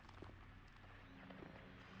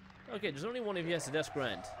 Okay, there's only one of you, so that's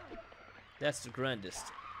grand. That's the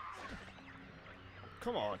grandest.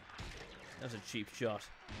 Come on. That's a cheap shot.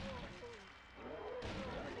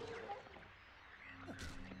 Can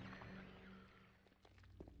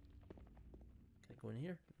I go in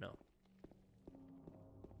here? No.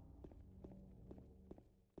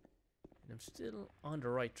 And I'm still on the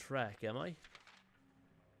right track, am I?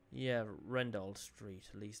 Yeah, Rendell Street.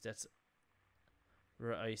 At least that's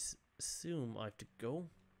where I assume I have to go.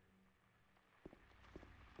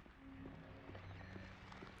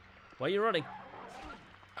 Why are you running?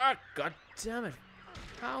 Ah, god damn it.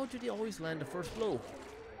 How did he always land the first blow?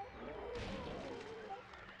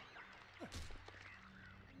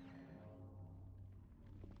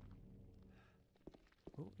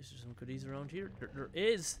 Oh, is there some goodies around here? There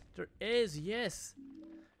is! There is, yes!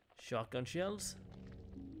 Shotgun shells.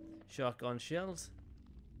 Shotgun shells.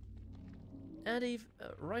 And even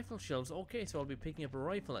rifle shells. Okay, so I'll be picking up a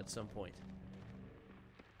rifle at some point.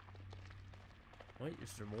 Wait,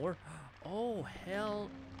 is there more? Oh, hell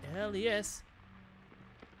yes.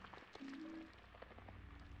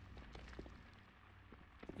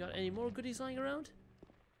 Got any more goodies lying around?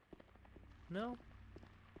 No?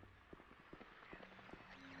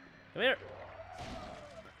 Come here.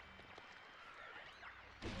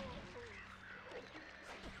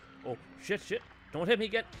 Oh, shit. Don't hit me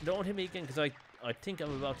again. Don't hit me again, because I think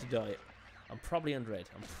I'm about to die. I'm probably on red.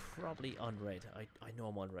 I know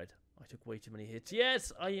I'm on red. I took way too many hits.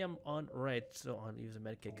 Yes, I am on red, so I'll use a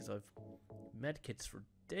medkit because I've medkits for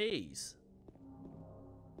days.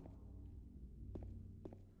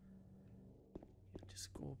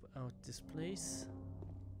 Just go out this place.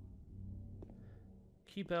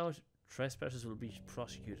 Keep out. Trespassers will be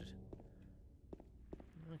prosecuted.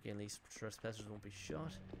 Okay, at least trespassers won't be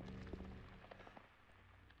shot.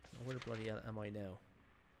 Where the bloody hell am I now?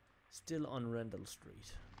 Still on Rendell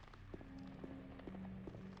Street.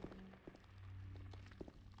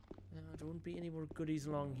 There won't be any more goodies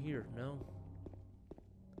along here, no?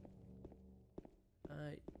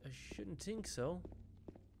 I shouldn't think so.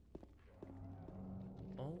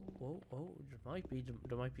 Oh, there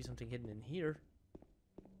might be something hidden in here.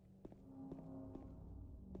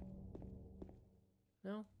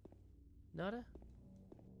 No? Nada?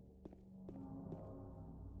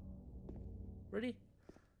 Really?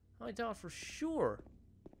 I thought for sure.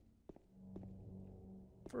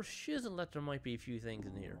 For shizzle that there might be a few things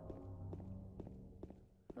in here.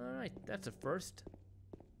 Alright, that's a first.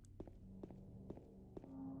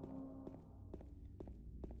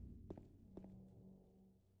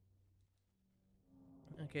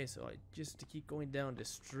 Okay, so I just to keep going down the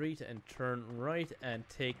street and turn right and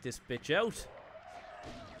take this bitch out.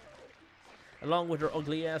 Along with her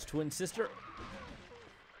ugly ass twin sister.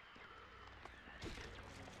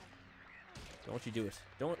 Don't you do it.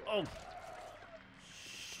 Don't. Oh!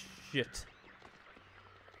 Shit.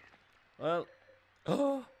 Well.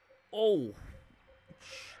 Oh! Oh!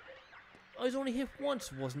 I was only hit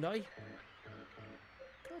once, wasn't I?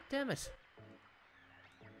 God damn it.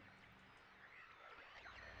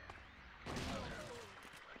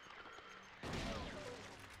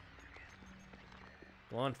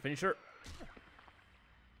 Go on, finish her.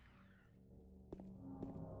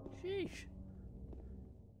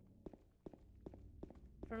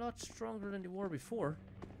 stronger than they were before.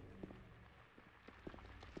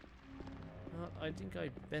 I think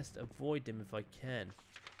I'd best avoid them if I can.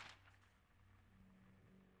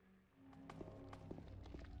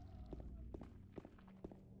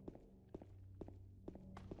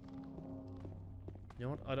 You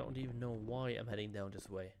know what? I don't even know why I'm heading down this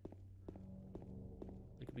way.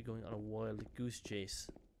 I could be going on a wild goose chase.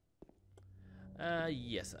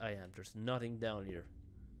 Yes, I am. There's nothing down here.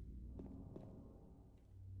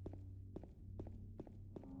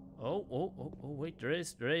 Oh, wait,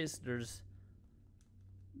 there's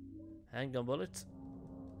handgun bullets.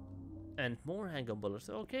 And more handgun bullets.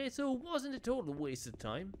 Okay, so it wasn't a total waste of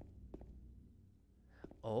time.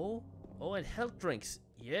 Oh, and health drinks.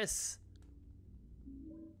 Yes.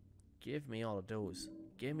 Give me all of those.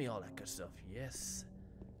 Give me all that good stuff. Yes.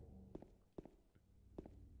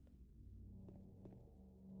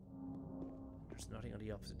 There's nothing on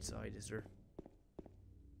the opposite side, is there?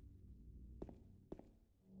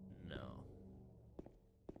 No.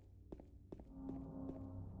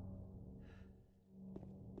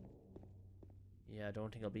 Yeah, I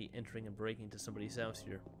don't think I'll be entering and breaking into somebody's house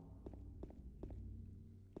here.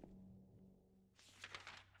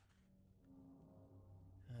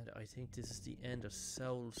 And I think this is the end of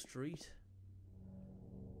Sowell Street.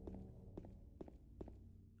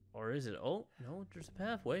 Or is it? Oh, no, there's a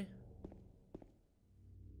pathway.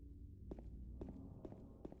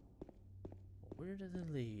 Where does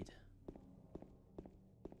it lead?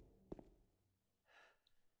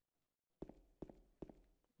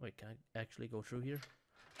 Wait, can I actually go through here?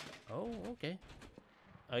 Oh, okay.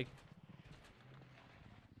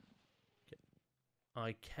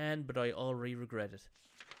 I can, but I already regret it.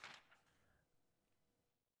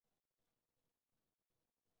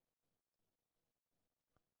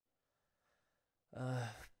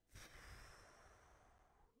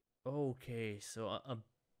 Okay, so I'm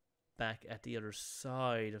back at the other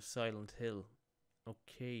side of Silent Hill.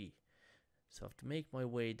 Okay, so I have to make my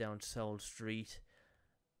way down Sowell Street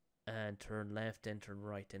and turn left, then turn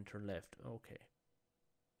right, then turn left. Okay.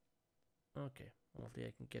 Okay, hopefully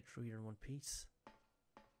I can get through here in one piece.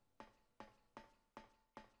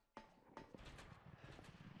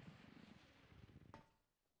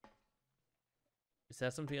 Is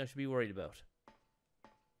that something I should be worried about?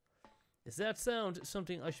 Is that sound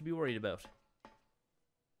something I should be worried about?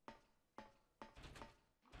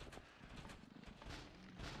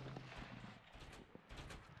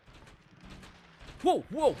 Whoa,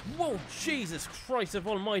 whoa, whoa! Jesus Christ of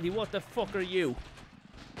Almighty, what the fuck are you?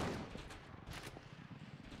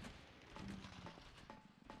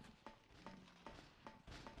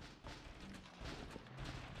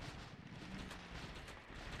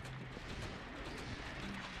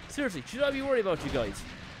 Seriously, should I be worried about you guys?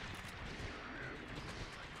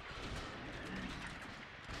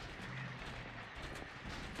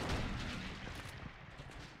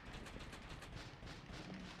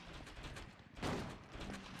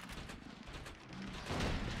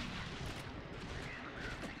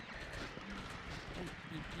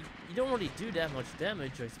 You don't really do that much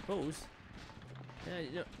damage, I suppose. Yeah,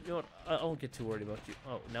 you know what? I won't get too worried about you.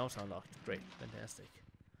 Oh, now it's unlocked. Great, fantastic.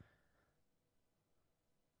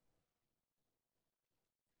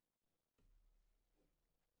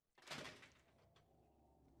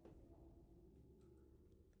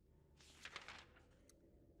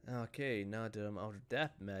 Okay, now that I'm out of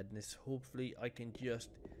that madness, hopefully I can just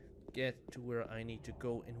get to where I need to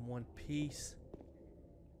go in one piece.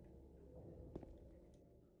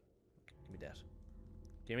 Give me that.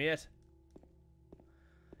 Give me it.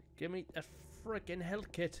 Give me a frickin'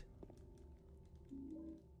 health kit.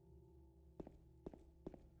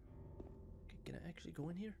 Can I actually go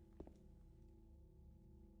in here?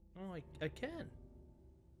 Oh, I can.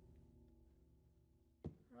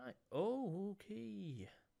 Right. Oh, okay.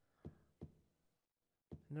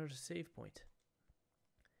 Another save point.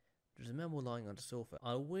 There's a memo lying on the sofa.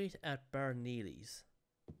 I'll wait at Bar Neely's.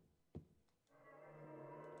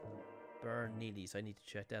 Bar Neely's. I need to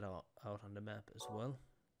check that out on the map as well.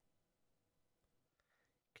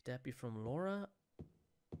 Could that be from Laura?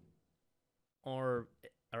 Or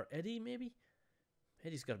Eddie, maybe?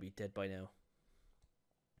 Eddie's got to be dead by now.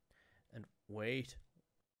 And wait.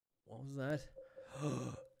 What was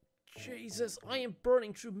that? Jesus, I am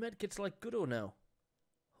burning through medkits like Goodo now.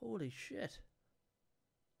 Holy shit.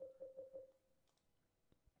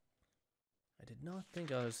 I did not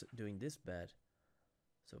think I was doing this bad.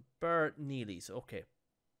 So, Bar Neely's. Okay.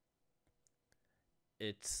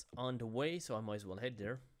 It's on the way, so I might as well head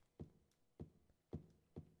there.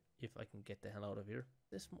 If I can get the hell out of here.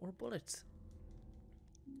 There's more bullets.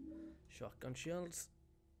 Shotgun shells.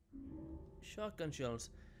 Shotgun shells.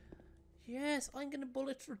 Yes, I'm gonna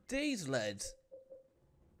bullet for days, lads.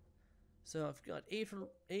 So I've got eight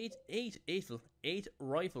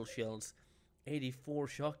rifle shells, 84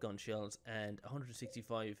 shotgun shells, and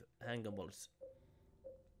 165 handgun bullets.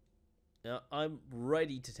 Now I'm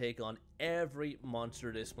ready to take on every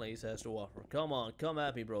monster this place has to offer. Come on, come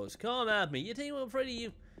at me, bros. Come at me. You think I'm afraid of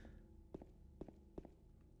you?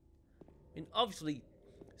 I mean, obviously,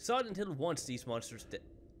 Silent Hill wants these monsters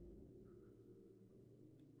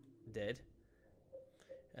dead.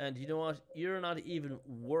 And you know what? You're not even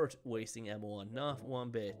worth wasting ammo on. Not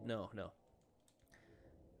one bit. No, no.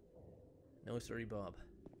 No, sorry, Bob.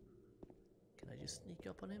 Can I just sneak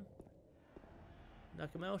up on him?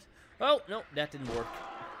 Knock him out? Oh, no, that didn't work.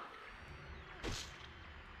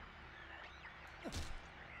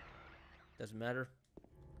 Doesn't matter.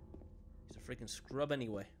 He's a freaking scrub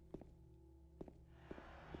anyway.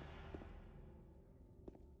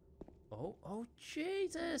 Oh,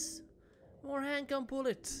 Jesus! More handgun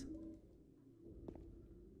bullets.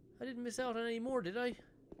 I didn't miss out on any more, did I?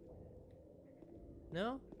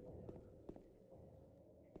 No?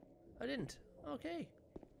 I didn't. Okay.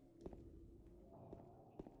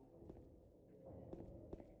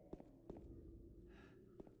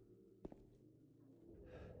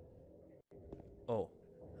 Oh,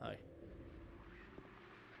 hi.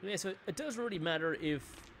 Yeah, so it doesn't really matter if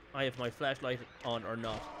I have my flashlight on or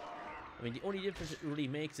not. I mean, the only difference it really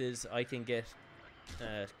makes is I can get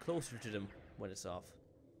closer to them when it's off.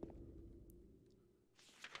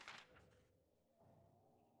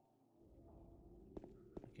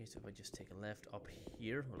 Okay, so if I just take a left up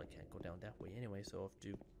here, well, I can't go down that way anyway, so I have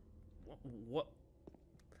to... What?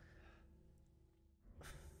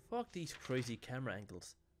 Fuck these crazy camera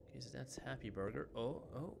angles. Okay, so that's Happy Burger.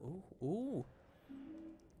 Oh.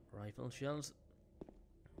 Rifle shells.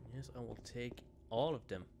 Yes, I will take all of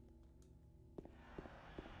them.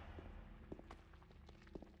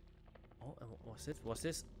 Oh, what's this? What's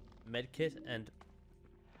this? Medkit and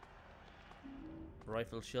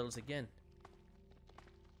rifle shells again.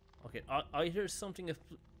 Okay, I hear something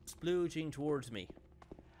splooging towards me.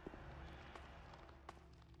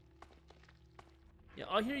 Yeah,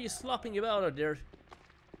 I hear you slopping about out there.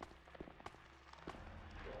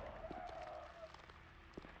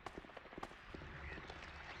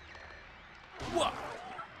 What?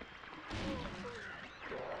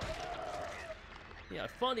 Yeah, I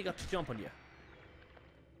finally got to jump on you.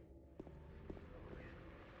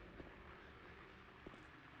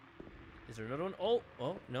 Is there another one? Oh,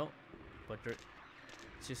 no. But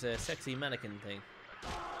it's just a sexy mannequin thing.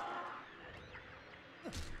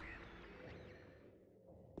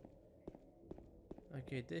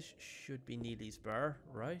 Okay, this should be Neely's bar,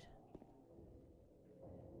 right?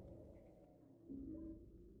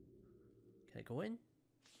 Can I go in?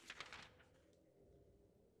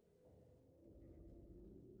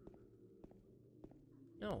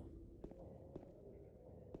 No.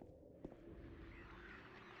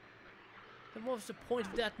 Then what was the point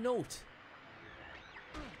of that note?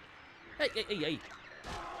 Hey!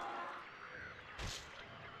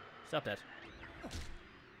 Stop that.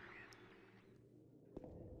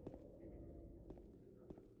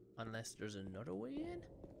 Unless there's another way in?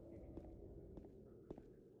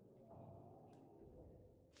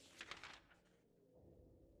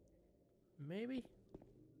 Maybe?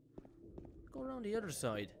 Go around the other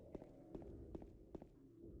side.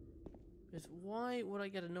 Because why would I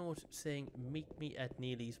get a note saying meet me at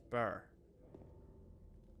Neely's bar?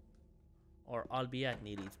 Or I'll be at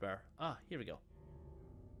Neely's bar. Ah, here we go.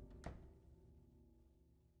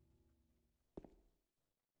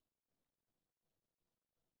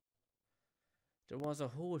 There was a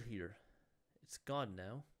hole here. It's gone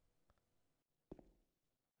now.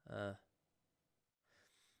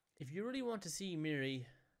 If you really want to see Miri,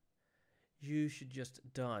 you should just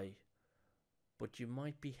die. But you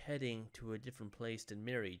might be heading to a different place than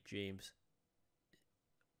Miri, James.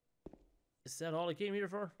 Is that all I came here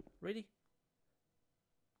for? Really?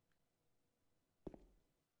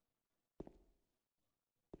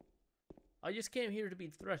 I just came here to be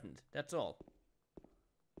threatened, that's all.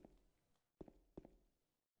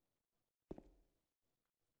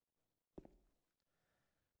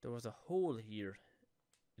 There was a hole here.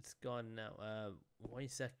 It's gone now. Why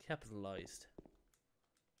is that capitalized?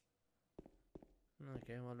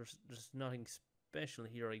 Okay, well, there's nothing special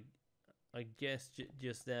here. I guess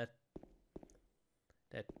just that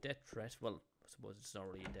death threat. Well, I suppose it's not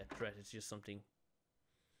really a death threat. It's just something.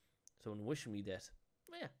 Someone wishing me death.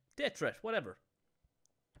 Yeah, death threat. Whatever.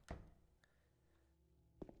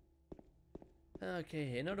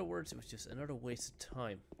 Okay. In other words, it was just another waste of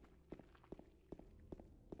time.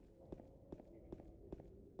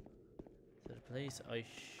 place I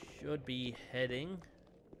should be heading.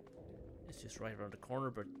 It's just right around the corner,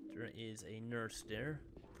 but there is a nurse there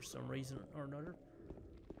for some reason or another.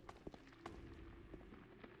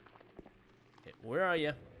 Okay, where are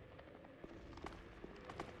you?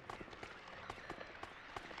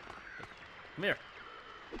 Come here.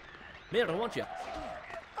 Come here, I want you.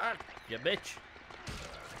 Ah, you bitch.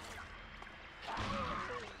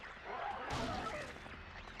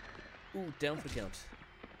 Ooh, down for the count.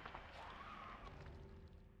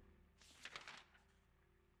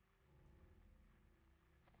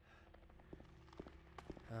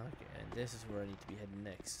 Okay, and this is where I need to be heading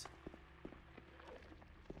next.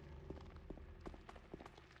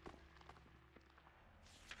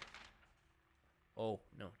 Oh,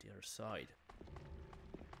 no, the other side.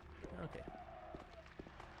 Okay.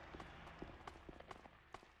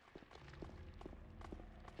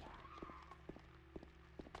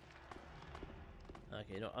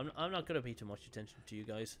 Okay, no, I'm not gonna pay too much attention to you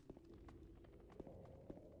guys.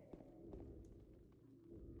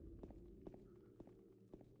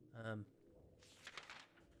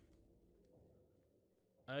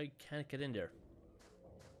 I can't get in there.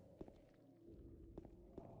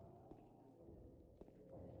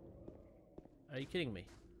 Are you kidding me?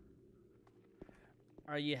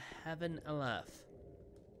 Are you having a laugh?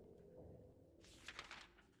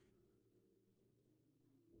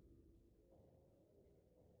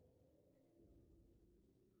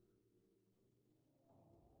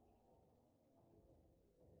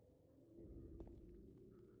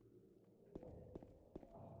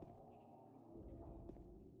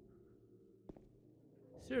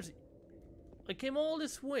 Seriously, I came all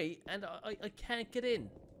this way and I can't get in.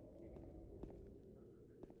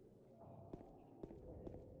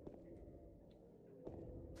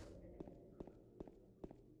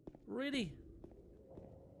 Really?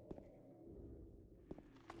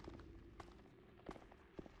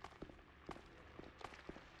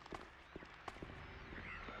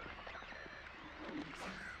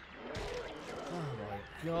 Oh my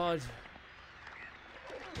god.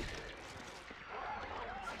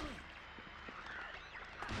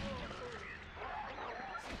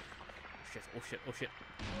 Shit, oh shit, oh shit.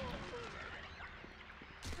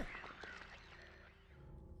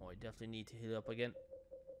 Oh, I definitely need to heal up again.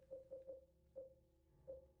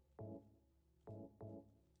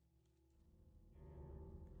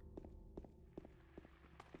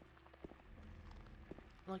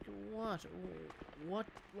 Like, what?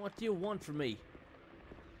 What do you want from me?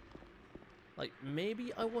 Like,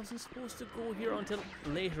 maybe I wasn't supposed to go here until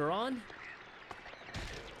later on?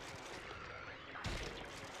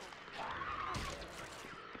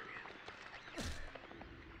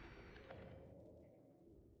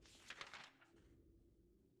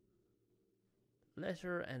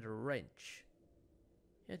 Letter and a wrench.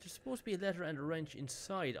 Yeah, there's supposed to be a letter and a wrench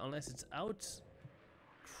inside, unless it's out.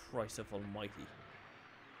 Christ of almighty.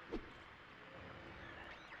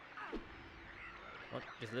 What?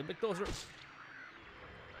 Just a little bit closer.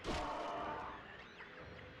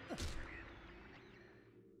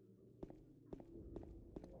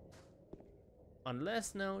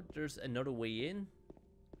 Unless now there's another way in.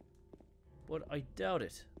 But I doubt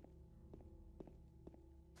it.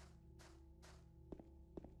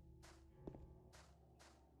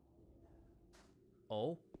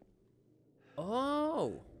 Oh.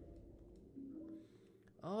 Oh.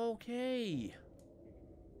 Okay.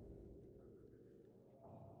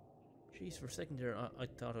 Jeez, for a second there, I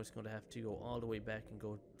thought I was going to have to go all the way back and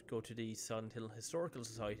go to the Silent Hill Historical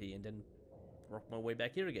Society and then work my way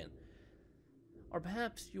back here again. Or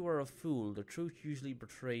perhaps you are a fool. The truth usually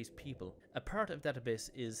betrays people. A part of that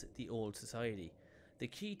abyss is the old society. The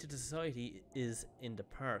key to the society is in the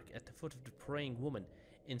park, at the foot of the praying woman.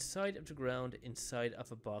 Inside of the ground, inside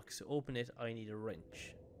of a box. To open it, I need a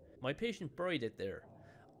wrench. My patient buried it there.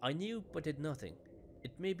 I knew, but did nothing.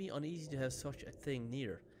 It made me uneasy to have such a thing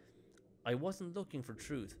near. I wasn't looking for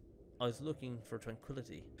truth. I was looking for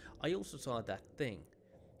tranquility. I also saw that thing.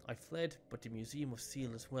 I fled, but the museum was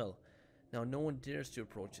sealed as well. Now no one dares to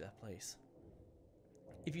approach that place.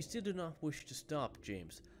 If you still do not wish to stop,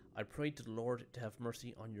 James, I pray to the Lord to have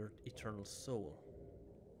mercy on your eternal soul.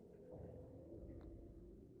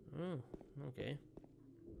 Oh, okay.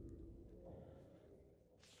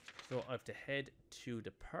 So I have to head to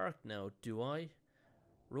the park now, do I?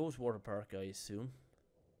 Rosewater Park, I assume.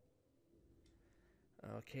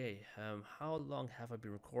 Okay, how long have I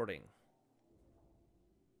been recording?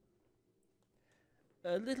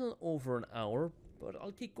 A little over an hour, but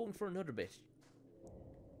I'll keep going for another bit.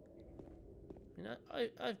 You know,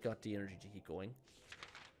 I've got the energy to keep going.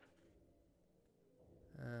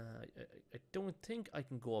 I don't think I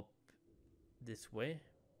can go up this way.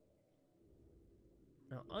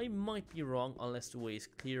 Now, I might be wrong unless the way is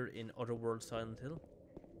clear in Otherworld Silent Hill.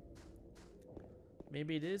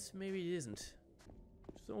 Maybe it is, maybe it isn't.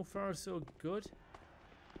 So far, so good.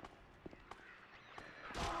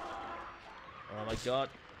 Oh my god.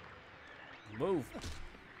 Move.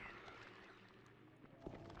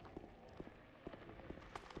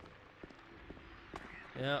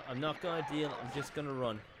 Yeah, I'm not gonna deal, I'm just gonna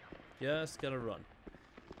run. Just gonna run.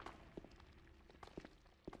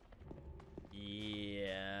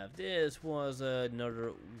 Yeah, this was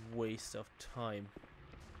another waste of time.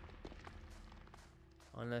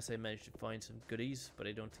 Unless I manage to find some goodies, but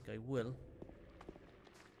I don't think I will.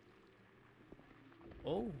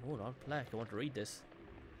 Oh, hold on, plaque, I want to read this.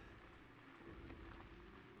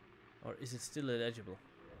 Or is it still illegible?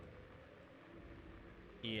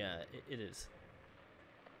 Yeah, it is.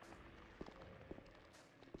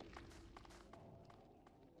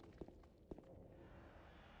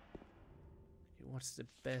 Okay, what's the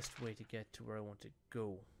best way to get to where I want to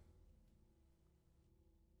go?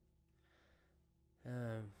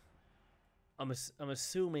 I'm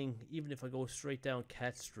assuming even if I go straight down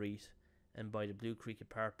Cat Street and by the Blue Creek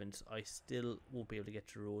Apartments, I still won't be able to get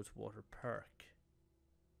to Rosewater Park.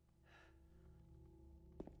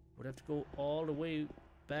 Would I have to go all the way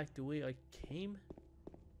back the way I came?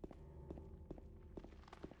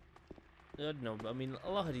 I don't know, I mean,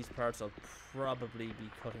 a lot of these parts I'll probably be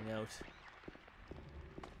cutting out.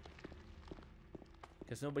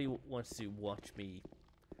 Because nobody wants to watch me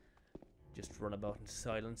just run about in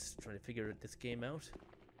silence trying to figure this game out.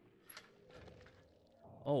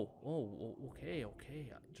 Oh, okay.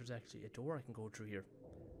 There's actually a door I can go through here.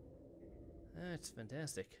 That's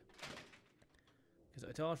fantastic. Because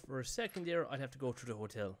I thought for a second there I'd have to go through the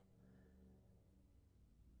hotel.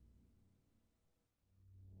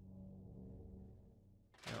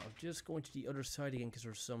 Now I'm just going to the other side again because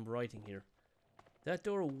there's some writing here. That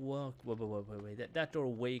door wait. That door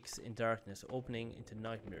wakes in darkness, opening into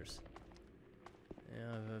nightmares.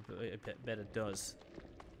 Yeah, I bet it does.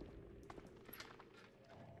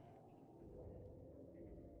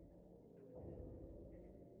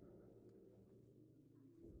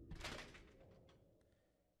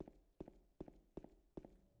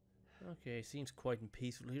 Okay, seems quite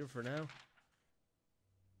peaceful here for now.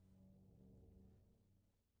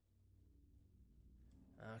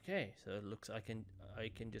 Okay, so it looks I can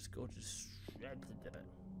just go to.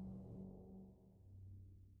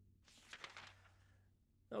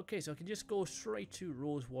 Okay, so I can just go straight to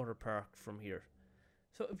Rosewater Park from here.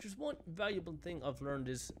 So if there's one valuable thing I've learned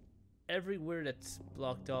is everywhere that's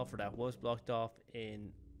blocked off or that was blocked off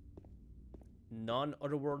in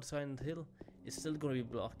non-Otherworld Silent Hill is still going to be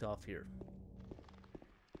blocked off here.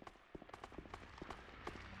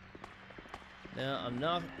 Now, I'm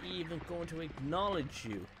not even going to acknowledge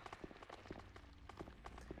you.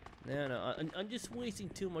 No, I'm just wasting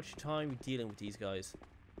too much time dealing with these guys.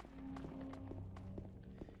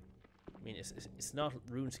 I mean, it's not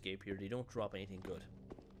RuneScape here. They don't drop anything good.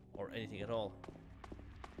 Or anything at all.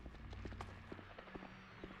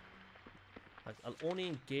 Like, I'll only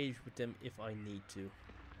engage with them if I need to.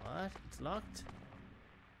 What? It's locked?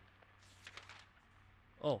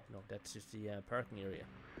 Oh, no, that's just the parking area.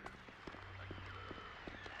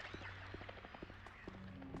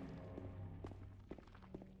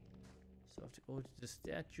 So I have to go to the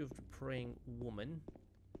statue of the praying woman.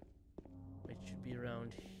 It should be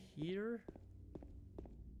around here,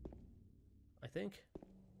 I think.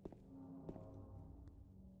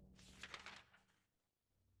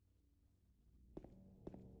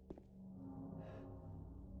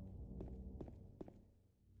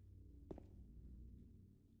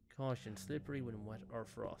 Caution, slippery when wet or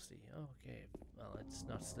frosty. Okay, well, it's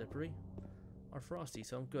not slippery or frosty,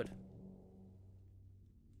 so I'm good.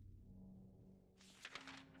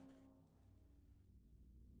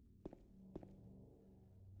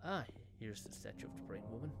 Ah, here's the statue of the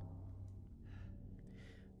praying woman.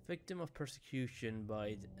 Victim of persecution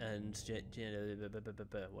by and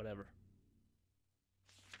whatever.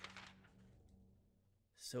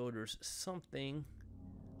 So there's something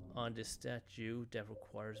on this statue that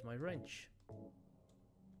requires my wrench.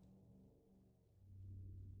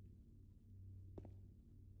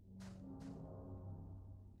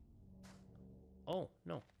 Oh,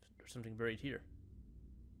 no, there's something buried here.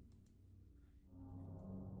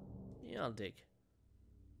 Yeah, I'll dig.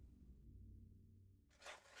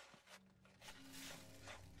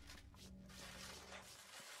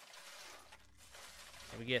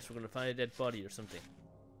 I guess we're gonna find a dead body or something.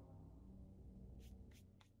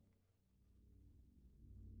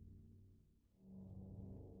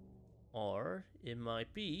 Or it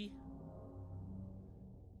might be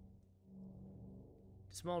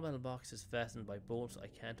The small metal box is fastened by bolts. I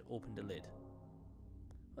can't open the lid.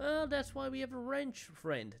 Well, that's why we have a wrench,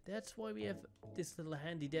 friend. That's why we have this little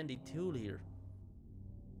handy dandy tool here.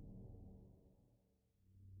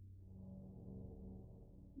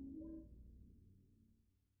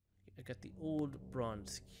 I got the old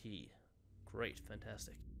bronze key. Great,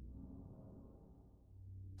 fantastic.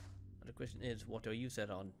 And the question is, what do I use that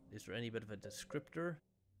on? Is there any bit of a descriptor?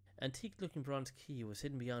 Antique looking bronze key was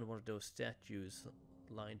hidden behind one of those statues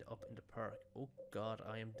lined up in the park. Oh god,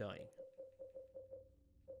 I am dying.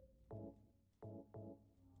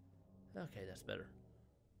 Okay, that's better.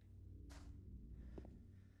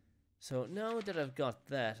 So now that I've got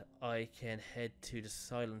that, I can head to the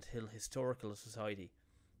Silent Hill Historical Society.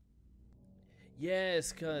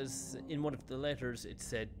 Yes, because in one of the letters it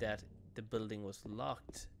said that the building was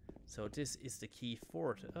locked. So this is the key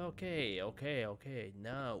for it. Okay.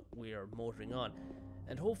 Now we are motoring on.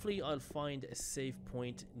 And hopefully I'll find a save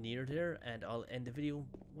point near there and I'll end the video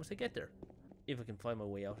once I get there. If I can find my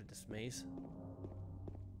way out of this maze.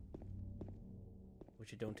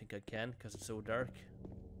 Which I don't think I can because it's so dark.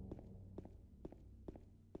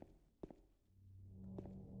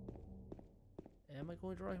 Am I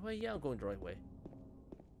going the right way? Yeah, I'm going the right way.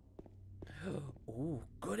 Oh,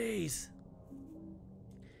 goodies!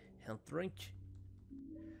 Health drink.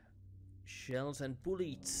 Shells and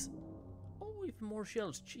bullets. Oh, even more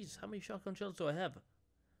shells. Jeez, how many shotgun shells do I have?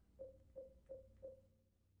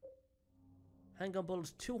 Handgun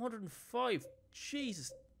bullets, 205.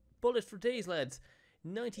 Jesus. Bullets for days, lads.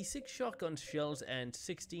 96 shotgun shells and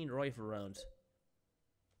 16 rifle rounds.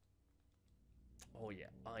 Oh yeah,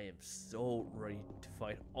 I am so ready to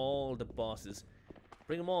fight all the bosses.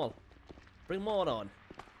 Bring them all. Bring them all on.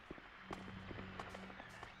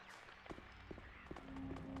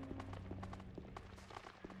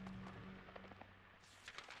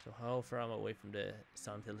 So how far am I away from the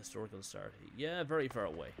Silent Hill Historical Society? Yeah, very far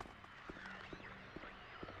away.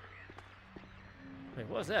 Wait,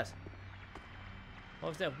 what was that? What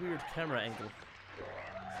was that weird camera angle?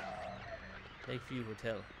 Lakeview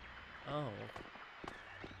Hotel. Oh, okay.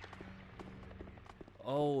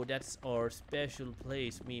 Oh, that's our special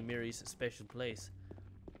place. Me and Mary's special place.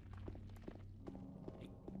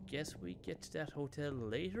 I guess we get to that hotel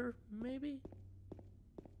later, maybe?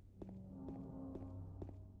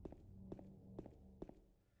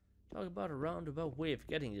 Talk about a roundabout way of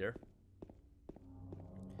getting there.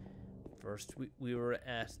 First, we were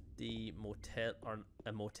at the motel, or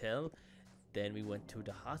a motel. Then we went to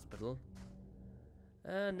the hospital.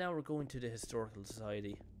 And now we're going to the Historical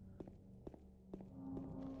Society.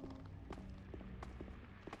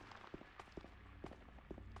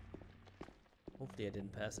 Hopefully I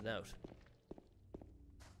didn't pass it out.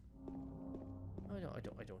 Oh, no,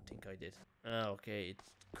 I don't think I did. Okay, it's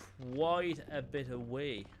quite a bit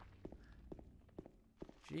away.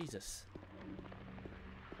 Jesus.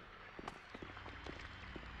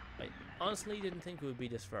 I honestly didn't think it would be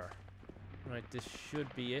this far. Right, this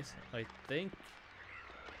should be it, I think.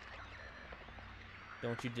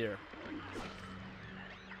 Don't you dare.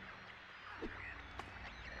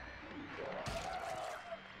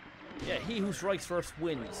 Yeah, he who strikes first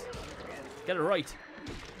wins. Get it right.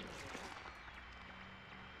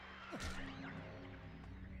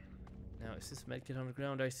 Now, is this medkit on the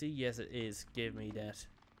ground I see? Yes, it is. Give me that.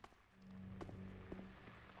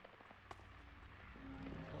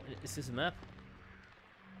 Is this a map?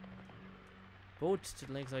 Boat to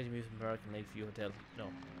the Lakeside Amusement Park and Lakeview Hotel. No,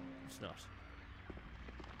 it's not.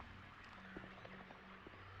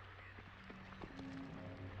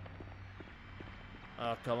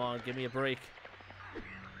 Oh, come on, give me a break.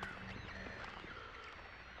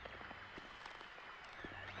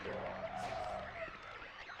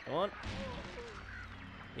 Come on.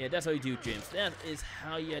 Yeah, that's how you do it, James. That is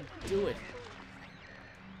how you do it.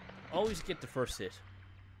 Always get the first hit.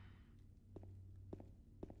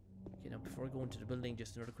 Okay, now before I go into the building,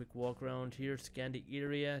 just another quick walk around here. Scan the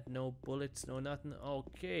area. No bullets, no nothing.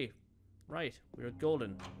 Okay. Right, we're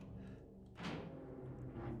golden.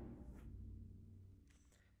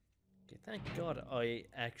 Thank God I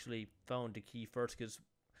actually found the key first, because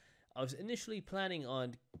I was initially planning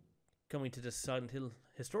on coming to the Silent Hill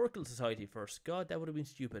Historical Society first. God, that would have been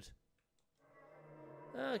stupid.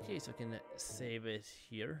 Okay, so I can save it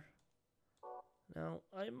here. Now,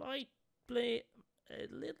 I might play a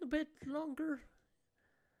little bit longer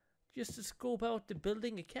just to scope out the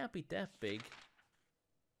building. It can't be that big.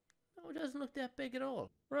 No, it doesn't look that big at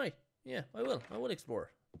all. Right, yeah, I will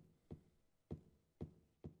explore.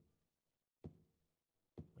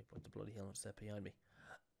 Bloody hell, what's that behind me?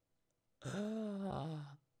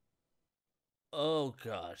 Oh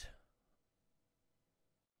god.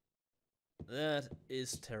 That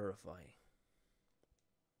is terrifying.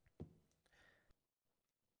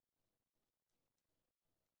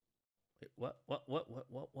 Wait, what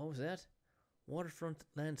was that? Waterfront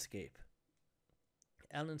landscape.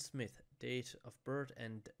 Alan Smith, date of birth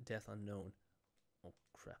and death unknown. Oh,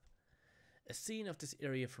 crap. A scene of this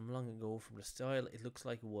area from long ago. From the style, it looks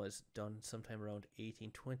like it was done sometime around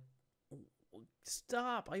 1820.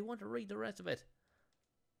 Stop! I want to read the rest of it.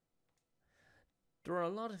 There are a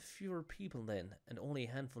lot of fewer people then, and only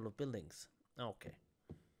a handful of buildings. Okay.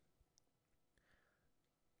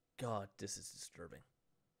 God, this is disturbing.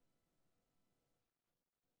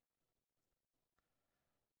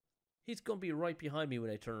 He's going to be right behind me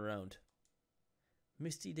when I turn around.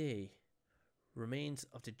 Misty day. Remains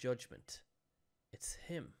of the judgment. It's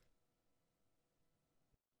him.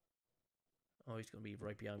 Oh, he's going to be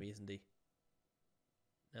right behind me, isn't he?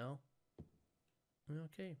 No?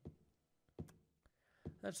 Okay.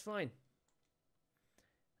 That's fine.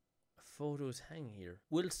 Photos hanging here.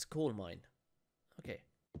 Wilt's coal mine. Okay.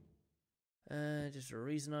 Just a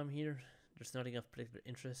reason I'm here. There's nothing of particular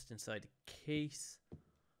interest inside the case.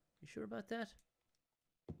 You sure about that?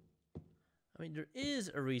 I mean, there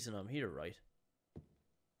is a reason I'm here, right?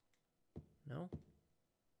 No?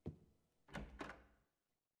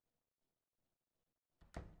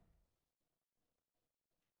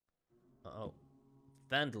 Uh-oh.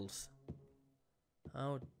 Vandals.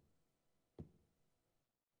 How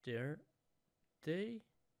dare they?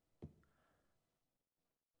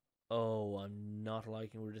 Oh, I'm not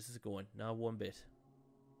liking where this is going. Not one bit.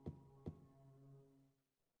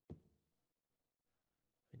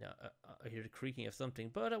 Now, I hear the creaking of something,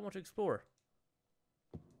 but I want to explore.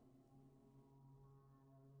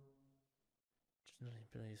 There's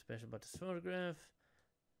nothing really special about this photograph.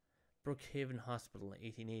 Brookhaven Hospital,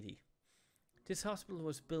 1880. This hospital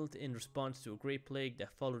was built in response to a great plague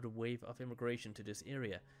that followed a wave of immigration to this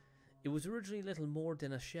area. It was originally little more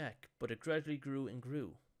than a shack, but it gradually grew and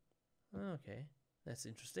grew. Okay, that's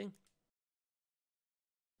interesting.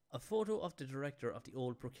 A photo of the director of the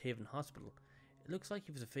old Brookhaven Hospital. It looks like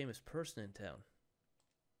he was a famous person in town.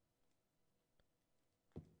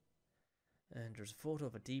 And there's a photo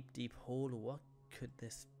of a deep, deep hole. What could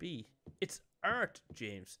this be? It's art,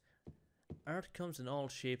 James. Art comes in all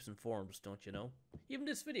shapes and forms, don't you know? Even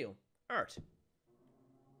this video, art.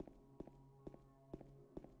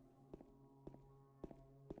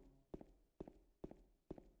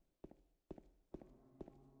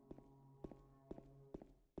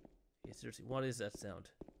 Okay, seriously, what is that sound?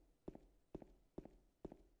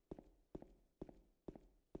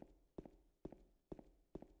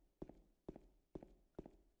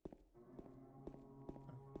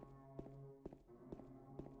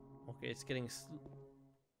 Okay, it's getting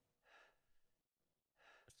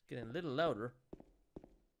a little louder.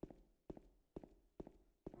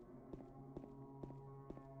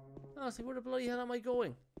 Honestly, where the bloody hell am I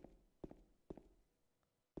going?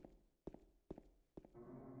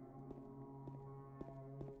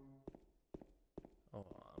 Oh,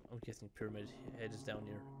 I'm guessing Pyramid Head is down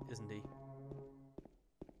here, isn't he?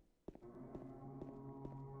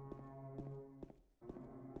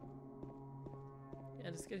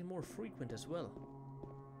 And it's getting more frequent as well.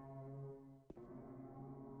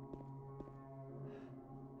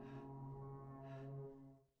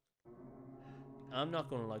 I'm not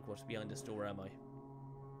going to like what's behind this door, am I?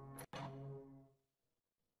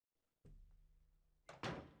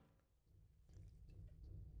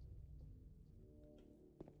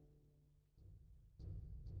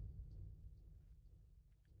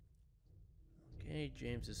 Okay,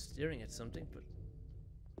 James is staring at something, but...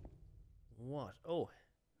 What? Oh,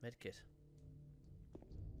 medkit.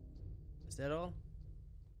 Is that all?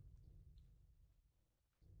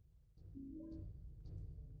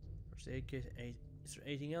 First aid kit. Is there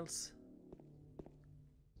anything else?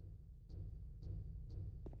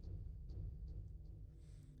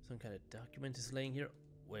 Some kind of document is laying here.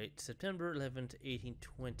 Wait, September 11th,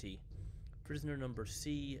 1820. Prisoner number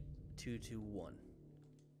C221.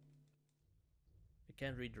 I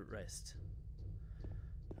can't read the rest.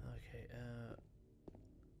 Okay,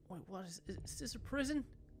 wait, what is this a prison?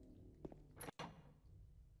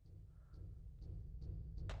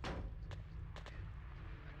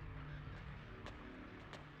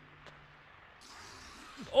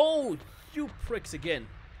 Oh, you pricks again.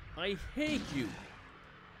 I hate you.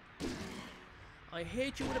 I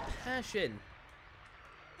hate you with a passion.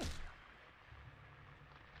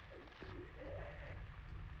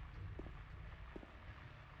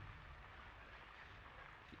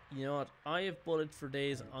 You know what? I have bullets for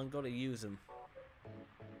days. I'm gonna use them. I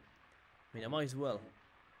mean, I might as well.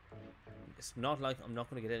 It's not like I'm not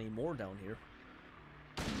going to get any more down here.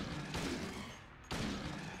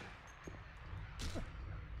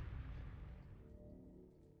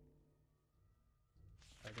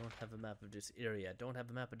 I don't have a map of this area. I don't have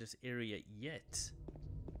a map of this area yet.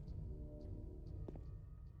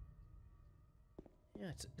 Yeah,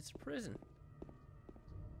 it's a prison.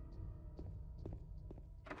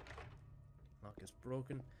 Lock is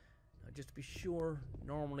broken. Now, just to be sure,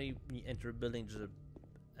 normally when you enter a building, there's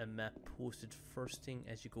a map posted first thing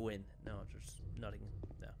as you go in. No, there's nothing.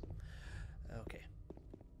 No. Okay.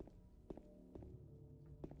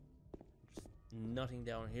 There's nothing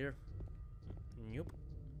down here. Nope.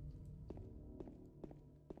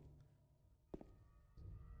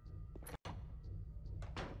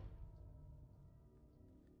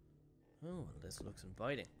 Oh, well, this looks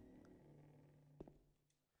inviting.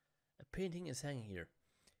 A painting is hanging here.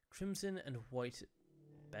 Crimson and white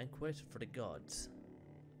banquet for the gods.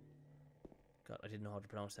 God, I didn't know how to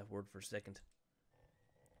pronounce that word for a second.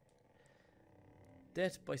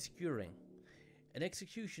 Death by skewering. An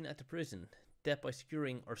execution at the prison. Death by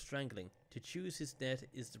skewering or strangling. To choose his death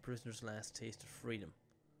is the prisoner's last taste of freedom.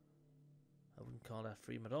 I wouldn't call that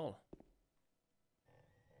freedom at all.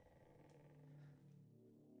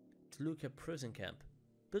 Toluca prison camp.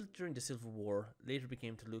 Built during the Civil War, later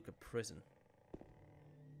became Toluca prison.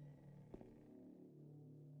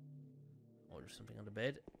 Oh, there's something on the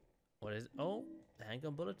bed. What is it? Oh,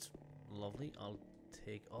 handgun bullets. Lovely. I'll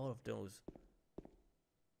take all of those.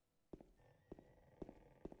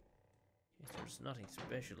 Yes, there's nothing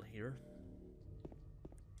special here.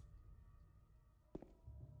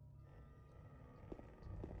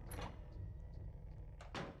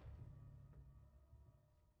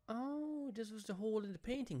 Oh, this was the hole in the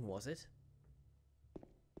painting, was it?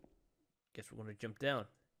 Guess we're going to jump down.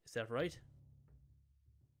 Is that right?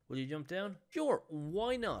 Will you jump down? Sure,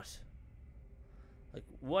 why not? Like,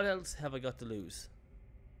 what else have I got to lose?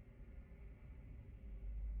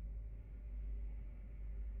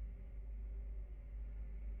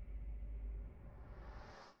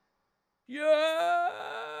 Yeah!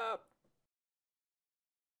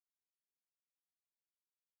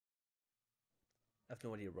 I have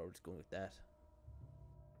no idea where it's going with that.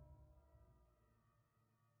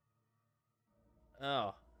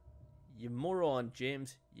 Oh, you moron,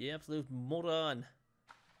 James. You absolute moron.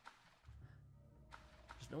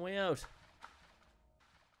 There's no way out.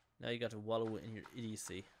 Now you got to wallow in your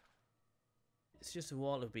idiocy. It's just a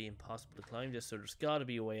wall. It would be impossible to climb this, so there's got to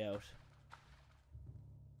be a way out.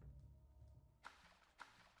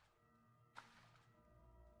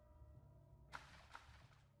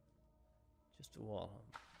 Just a wall.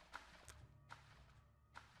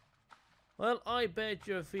 Well, I bet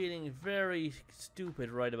you're feeling very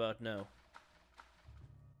stupid right about now.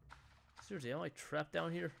 Seriously, am I trapped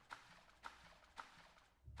down here?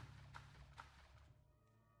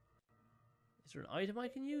 Is there an item I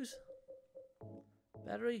can use?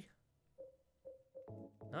 Battery?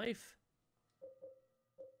 Knife?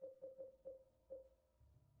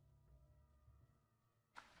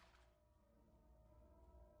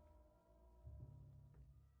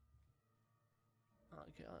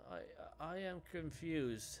 Okay, I am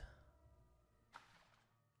confused.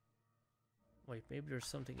 Wait, maybe there's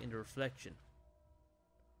something in the reflection.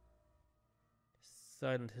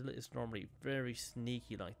 Silent Hill is normally very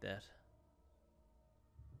sneaky like that.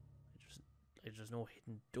 There's no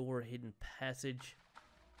hidden door, hidden passage.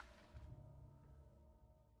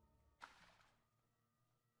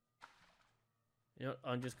 You know,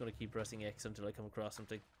 I'm just going to keep pressing X until I come across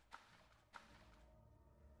something.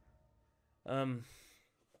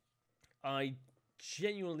 I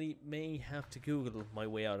genuinely may have to Google my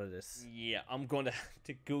way out of this. Yeah, I'm going to have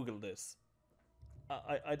to Google this.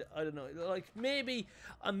 I don't know. Like, maybe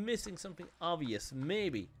I'm missing something obvious.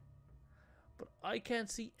 Maybe. But I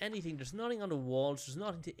can't see anything. There's nothing on the walls. There's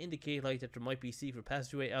nothing to indicate like that there might be a secret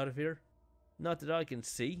passageway out of here. Not that I can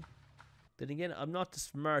see. Then again, I'm not the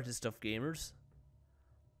smartest of gamers.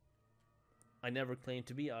 I never claim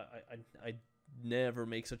to be. I never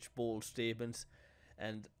make such bold statements.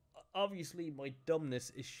 And obviously my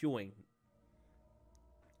dumbness is showing.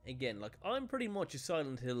 Again, like, I'm pretty much a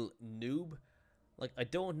Silent Hill noob. Like, I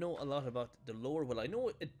don't know a lot about the lore. Well, I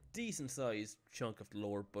know a decent sized chunk of the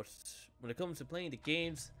lore, but when it comes to playing the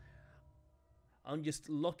games, I'm just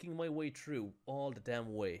lucking my way through all the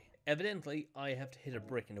damn way. Evidently, I have to hit a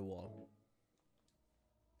brick in the wall.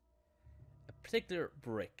 A particular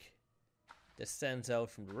brick that stands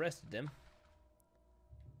out from the rest of them.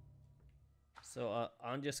 So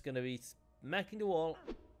I'm just going to be smacking the wall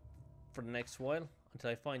for the next while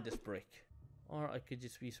until I find this brick. Or I could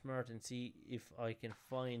just be smart and see if I can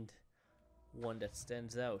find one that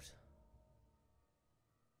stands out.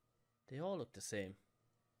 They all look the same.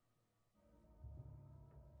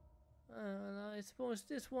 I suppose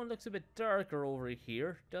this one looks a bit darker over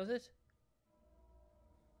here, does it?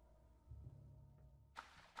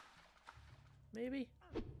 Maybe?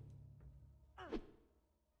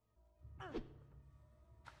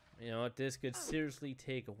 You know what, this could seriously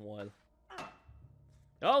take a while.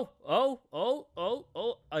 Oh,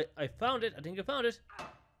 I found it. I think I found it.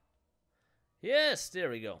 Yes,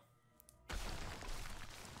 there we go.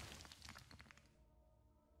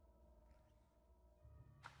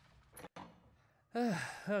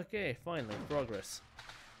 Okay, finally, progress.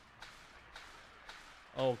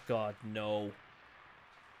 Oh god, no.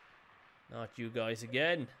 Not you guys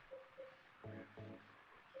again.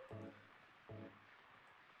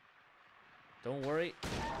 Don't worry.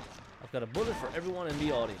 I've got a bullet for everyone in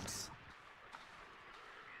the audience.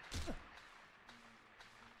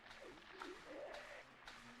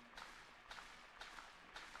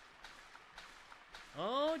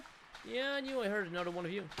 Oh, yeah, I knew I heard another one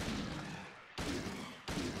of you.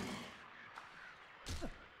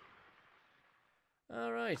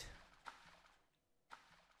 Alright.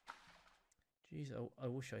 Jeez, I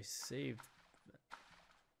wish I saved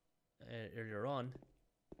earlier on.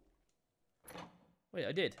 Wait,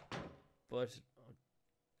 I did. But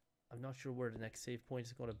I'm not sure where the next save point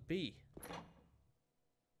is going to be.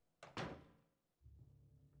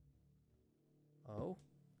 Oh,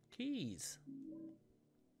 keys.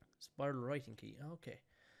 Spiral writing key. Okay.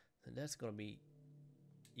 And that's going to be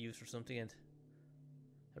used for something. And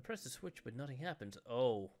I press the switch, but nothing happens.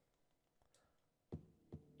 Oh.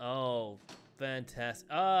 Oh, fantastic.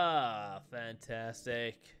 Ah,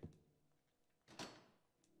 fantastic.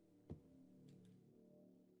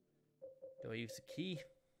 Do I use the key?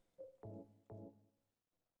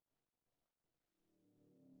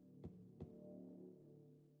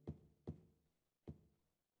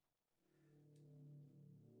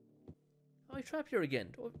 Oh, I trap here again.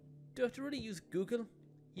 Do I have to really use Google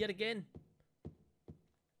yet again?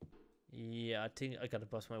 Yeah, I think I gotta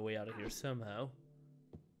bust my way out of here somehow.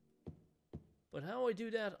 But how I do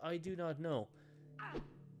that, I do not know.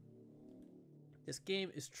 This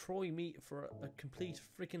game is throwing me for a complete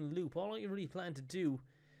freaking loop. All I really planned to do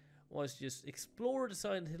was just explore the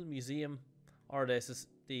Silent Hill Museum, or the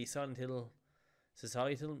Silent Hill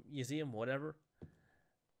Societal Museum, whatever,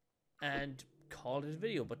 and call it a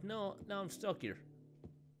video. But no, now I'm stuck here.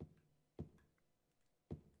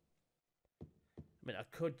 I mean, I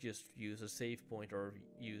could just use a save point or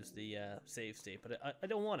use the save state, but I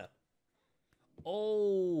don't want to.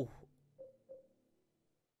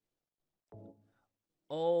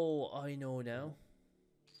 Oh, I know now.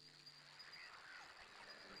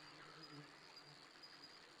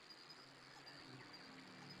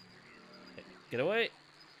 Hey, get away.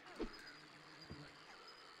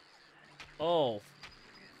 Oh,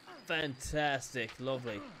 fantastic.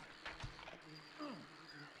 Lovely.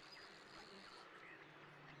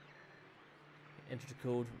 Enter the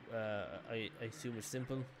code. I assume it's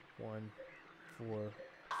simple. 1, 4,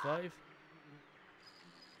 5.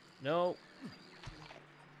 No.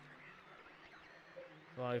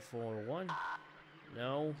 5, 4, 1.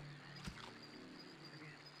 No.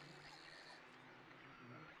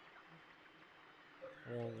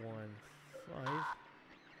 Four, 1, 5.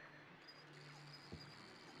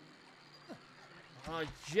 Oh,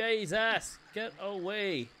 Jesus! Get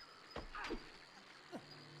away!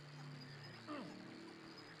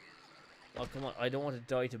 Oh, come on. I don't want to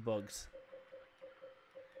die to bugs.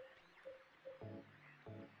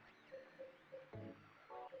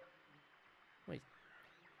 Wait.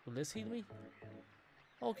 Will this heal me?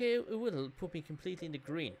 Okay, it will put me completely in the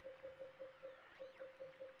green.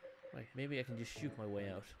 Right, maybe I can just shoot my way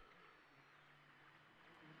out.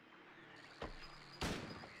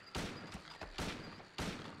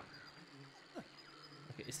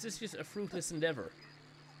 Okay, is this just a fruitless endeavor?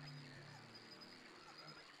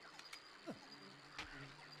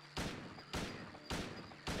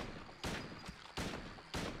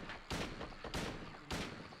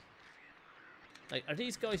 Like, are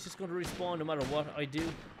these guys just going to respawn no matter what I do?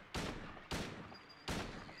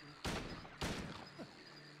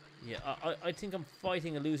 Yeah, I think I'm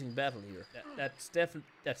fighting a losing battle here. That's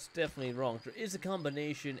definitely wrong. There is a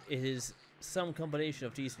combination. It is some combination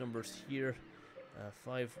of these numbers here.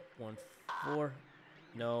 5, 1, 4.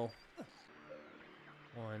 No.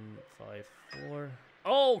 1, 5, 4.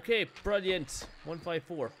 Oh, okay, brilliant. 1, 5,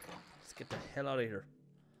 4. Let's get the hell out of here.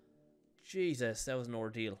 Jesus, that was an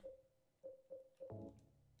ordeal.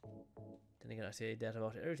 Then again, I say that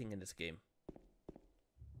about everything in this game.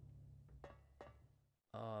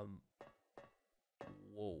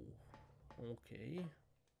 Whoa. Okay.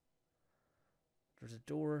 There's a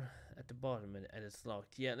door at the bottom and it's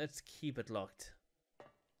locked. Yeah, let's keep it locked.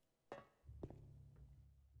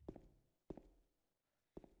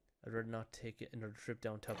 I'd rather not take another trip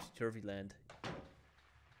down Topsy-Turvy Land.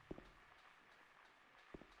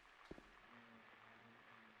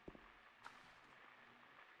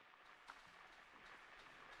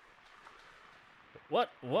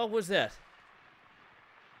 What? What was that?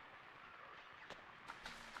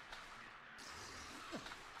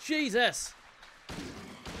 Jesus!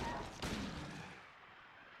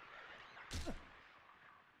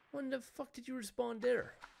 When the fuck did you respawn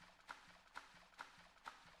there?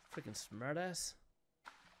 Freaking smartass.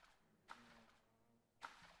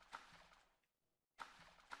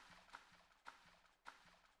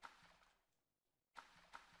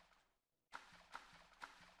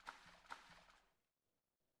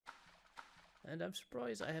 And I'm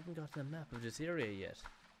surprised I haven't gotten a map of this area yet.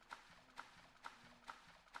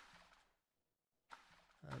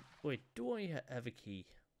 Wait, do I have a key?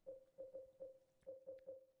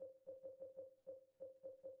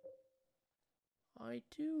 I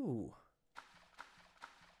do.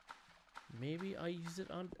 Maybe I use it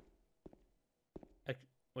on...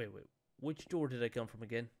 Wait. Which door did I come from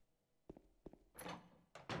again?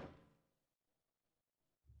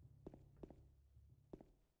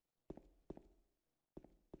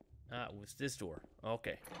 Ah, it was this door.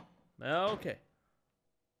 Okay. Okay.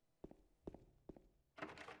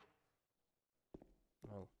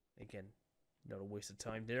 Well, again, not a waste of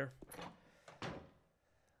time there.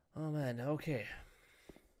 Oh man, okay.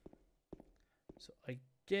 So I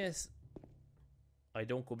guess I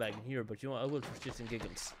don't go back in here, but you know what, I will for shits and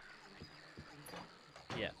giggles.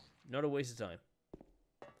 Yeah, not a waste of time.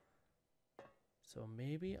 So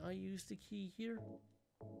maybe I use the key here?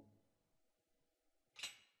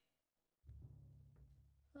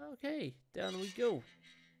 Okay, down we go.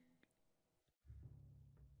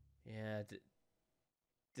 Yeah,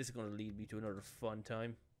 this is going to lead me to another fun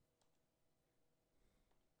time.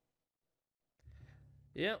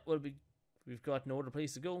 Yeah, well, we've got no other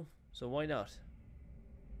place to go, so why not?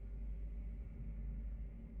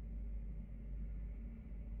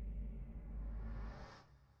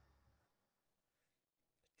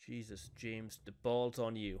 Jesus, James, the ball's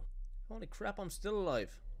on you. Holy crap, I'm still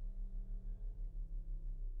alive.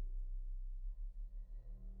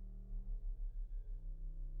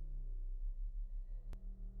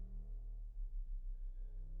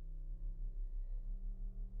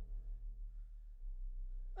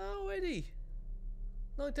 Oh, Eddie.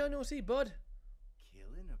 Long time no see, bud.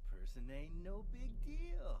 Killing a person ain't no big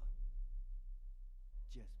deal.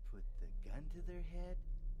 Just put the gun to their head.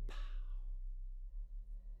 Pow.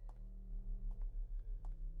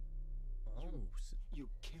 Oh, You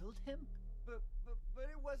killed him? But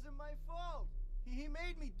it wasn't my fault. He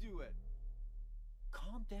made me do it.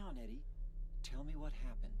 Calm down, Eddie. Tell me what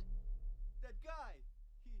happened. That guy,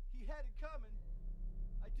 he had it coming.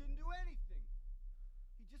 I didn't do anything.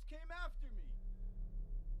 He just came after me.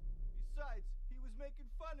 Besides, he was making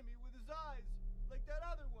fun of me with his eyes, like that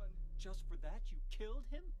other one. Just for that, you killed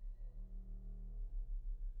him?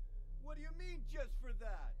 What do you mean, just for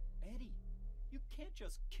that? Eddie, you can't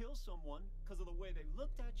just kill someone because of the way they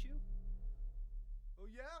looked at you. Oh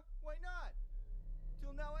yeah? Why not?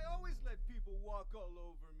 Till now I always let people walk all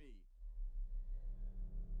over me.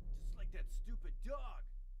 Just like that stupid dog.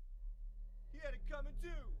 He had it coming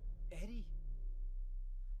too. Eddie?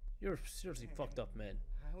 you're seriously fucked up, man.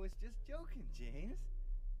 I was just joking, James.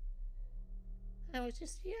 I was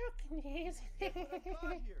just joking, James. That's what I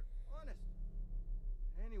got here, honest.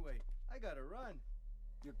 Anyway, I gotta run.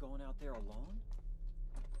 You're going out there alone?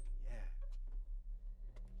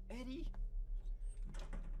 Yeah. Eddie?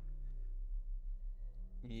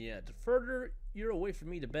 Yeah, the further you're away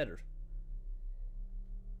from me, the better.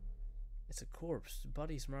 It's a corpse. The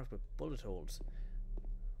body's marked with bullet holes.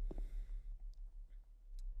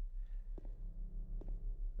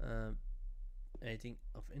 Anything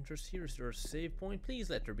of interest here? Is there a save point? Please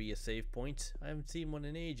let there be a save point. I haven't seen one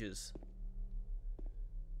in ages.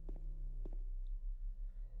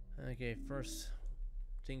 Okay, first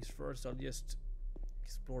things first, I'll just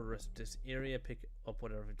explore the rest of this area, pick up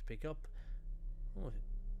whatever to pick up. Oh,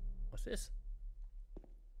 what's this?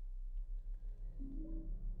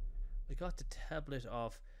 I got the tablet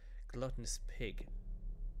of Gluttonous Pig.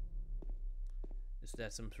 Is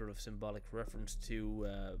that some sort of symbolic reference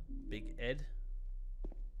to Big Ed?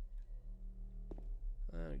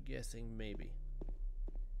 I'm guessing maybe.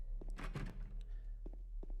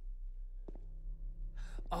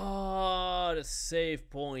 Ah, the save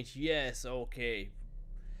point. Yes, okay.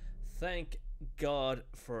 Thank God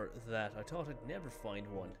for that. I thought I'd never find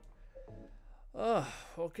one.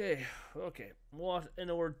 Okay. What an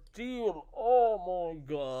ordeal. Oh my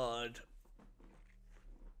God.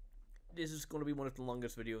 This is going to be one of the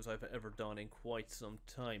longest videos I've ever done in quite some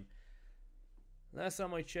time. Last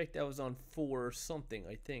time I checked, that was on 4 something,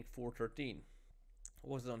 I think, 4:13.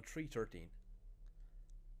 Or was it on 3:13?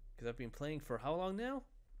 Because I've been playing for how long now?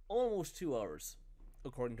 Almost 2 hours,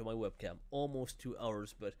 according to my webcam. Almost 2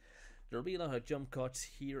 hours, but there'll be a lot of jump cuts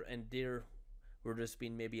here and there where there's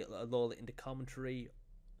been maybe a lull in the commentary,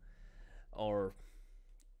 or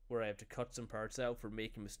where I have to cut some parts out for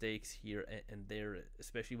making mistakes here and there,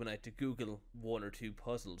 especially when I had to Google 1 or 2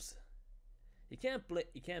 puzzles. You can't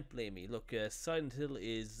blame me. Look, Silent Hill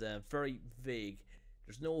is very vague.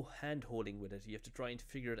 There's no hand-holding with it. You have to try and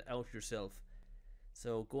figure it out yourself.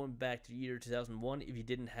 So going back to the year 2001, if you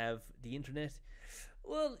didn't have the internet,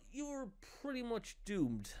 well, you were pretty much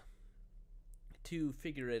doomed to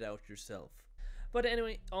figure it out yourself. But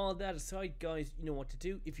anyway, all that aside, guys, you know what to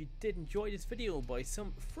do. If you did enjoy this video, by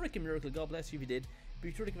some freaking miracle, God bless you if you did,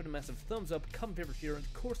 be sure to give it a massive thumbs up, comment, favorite here, and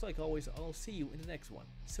of course, like always, I'll see you in the next one.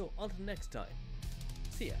 So, until next time,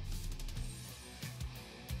 see ya.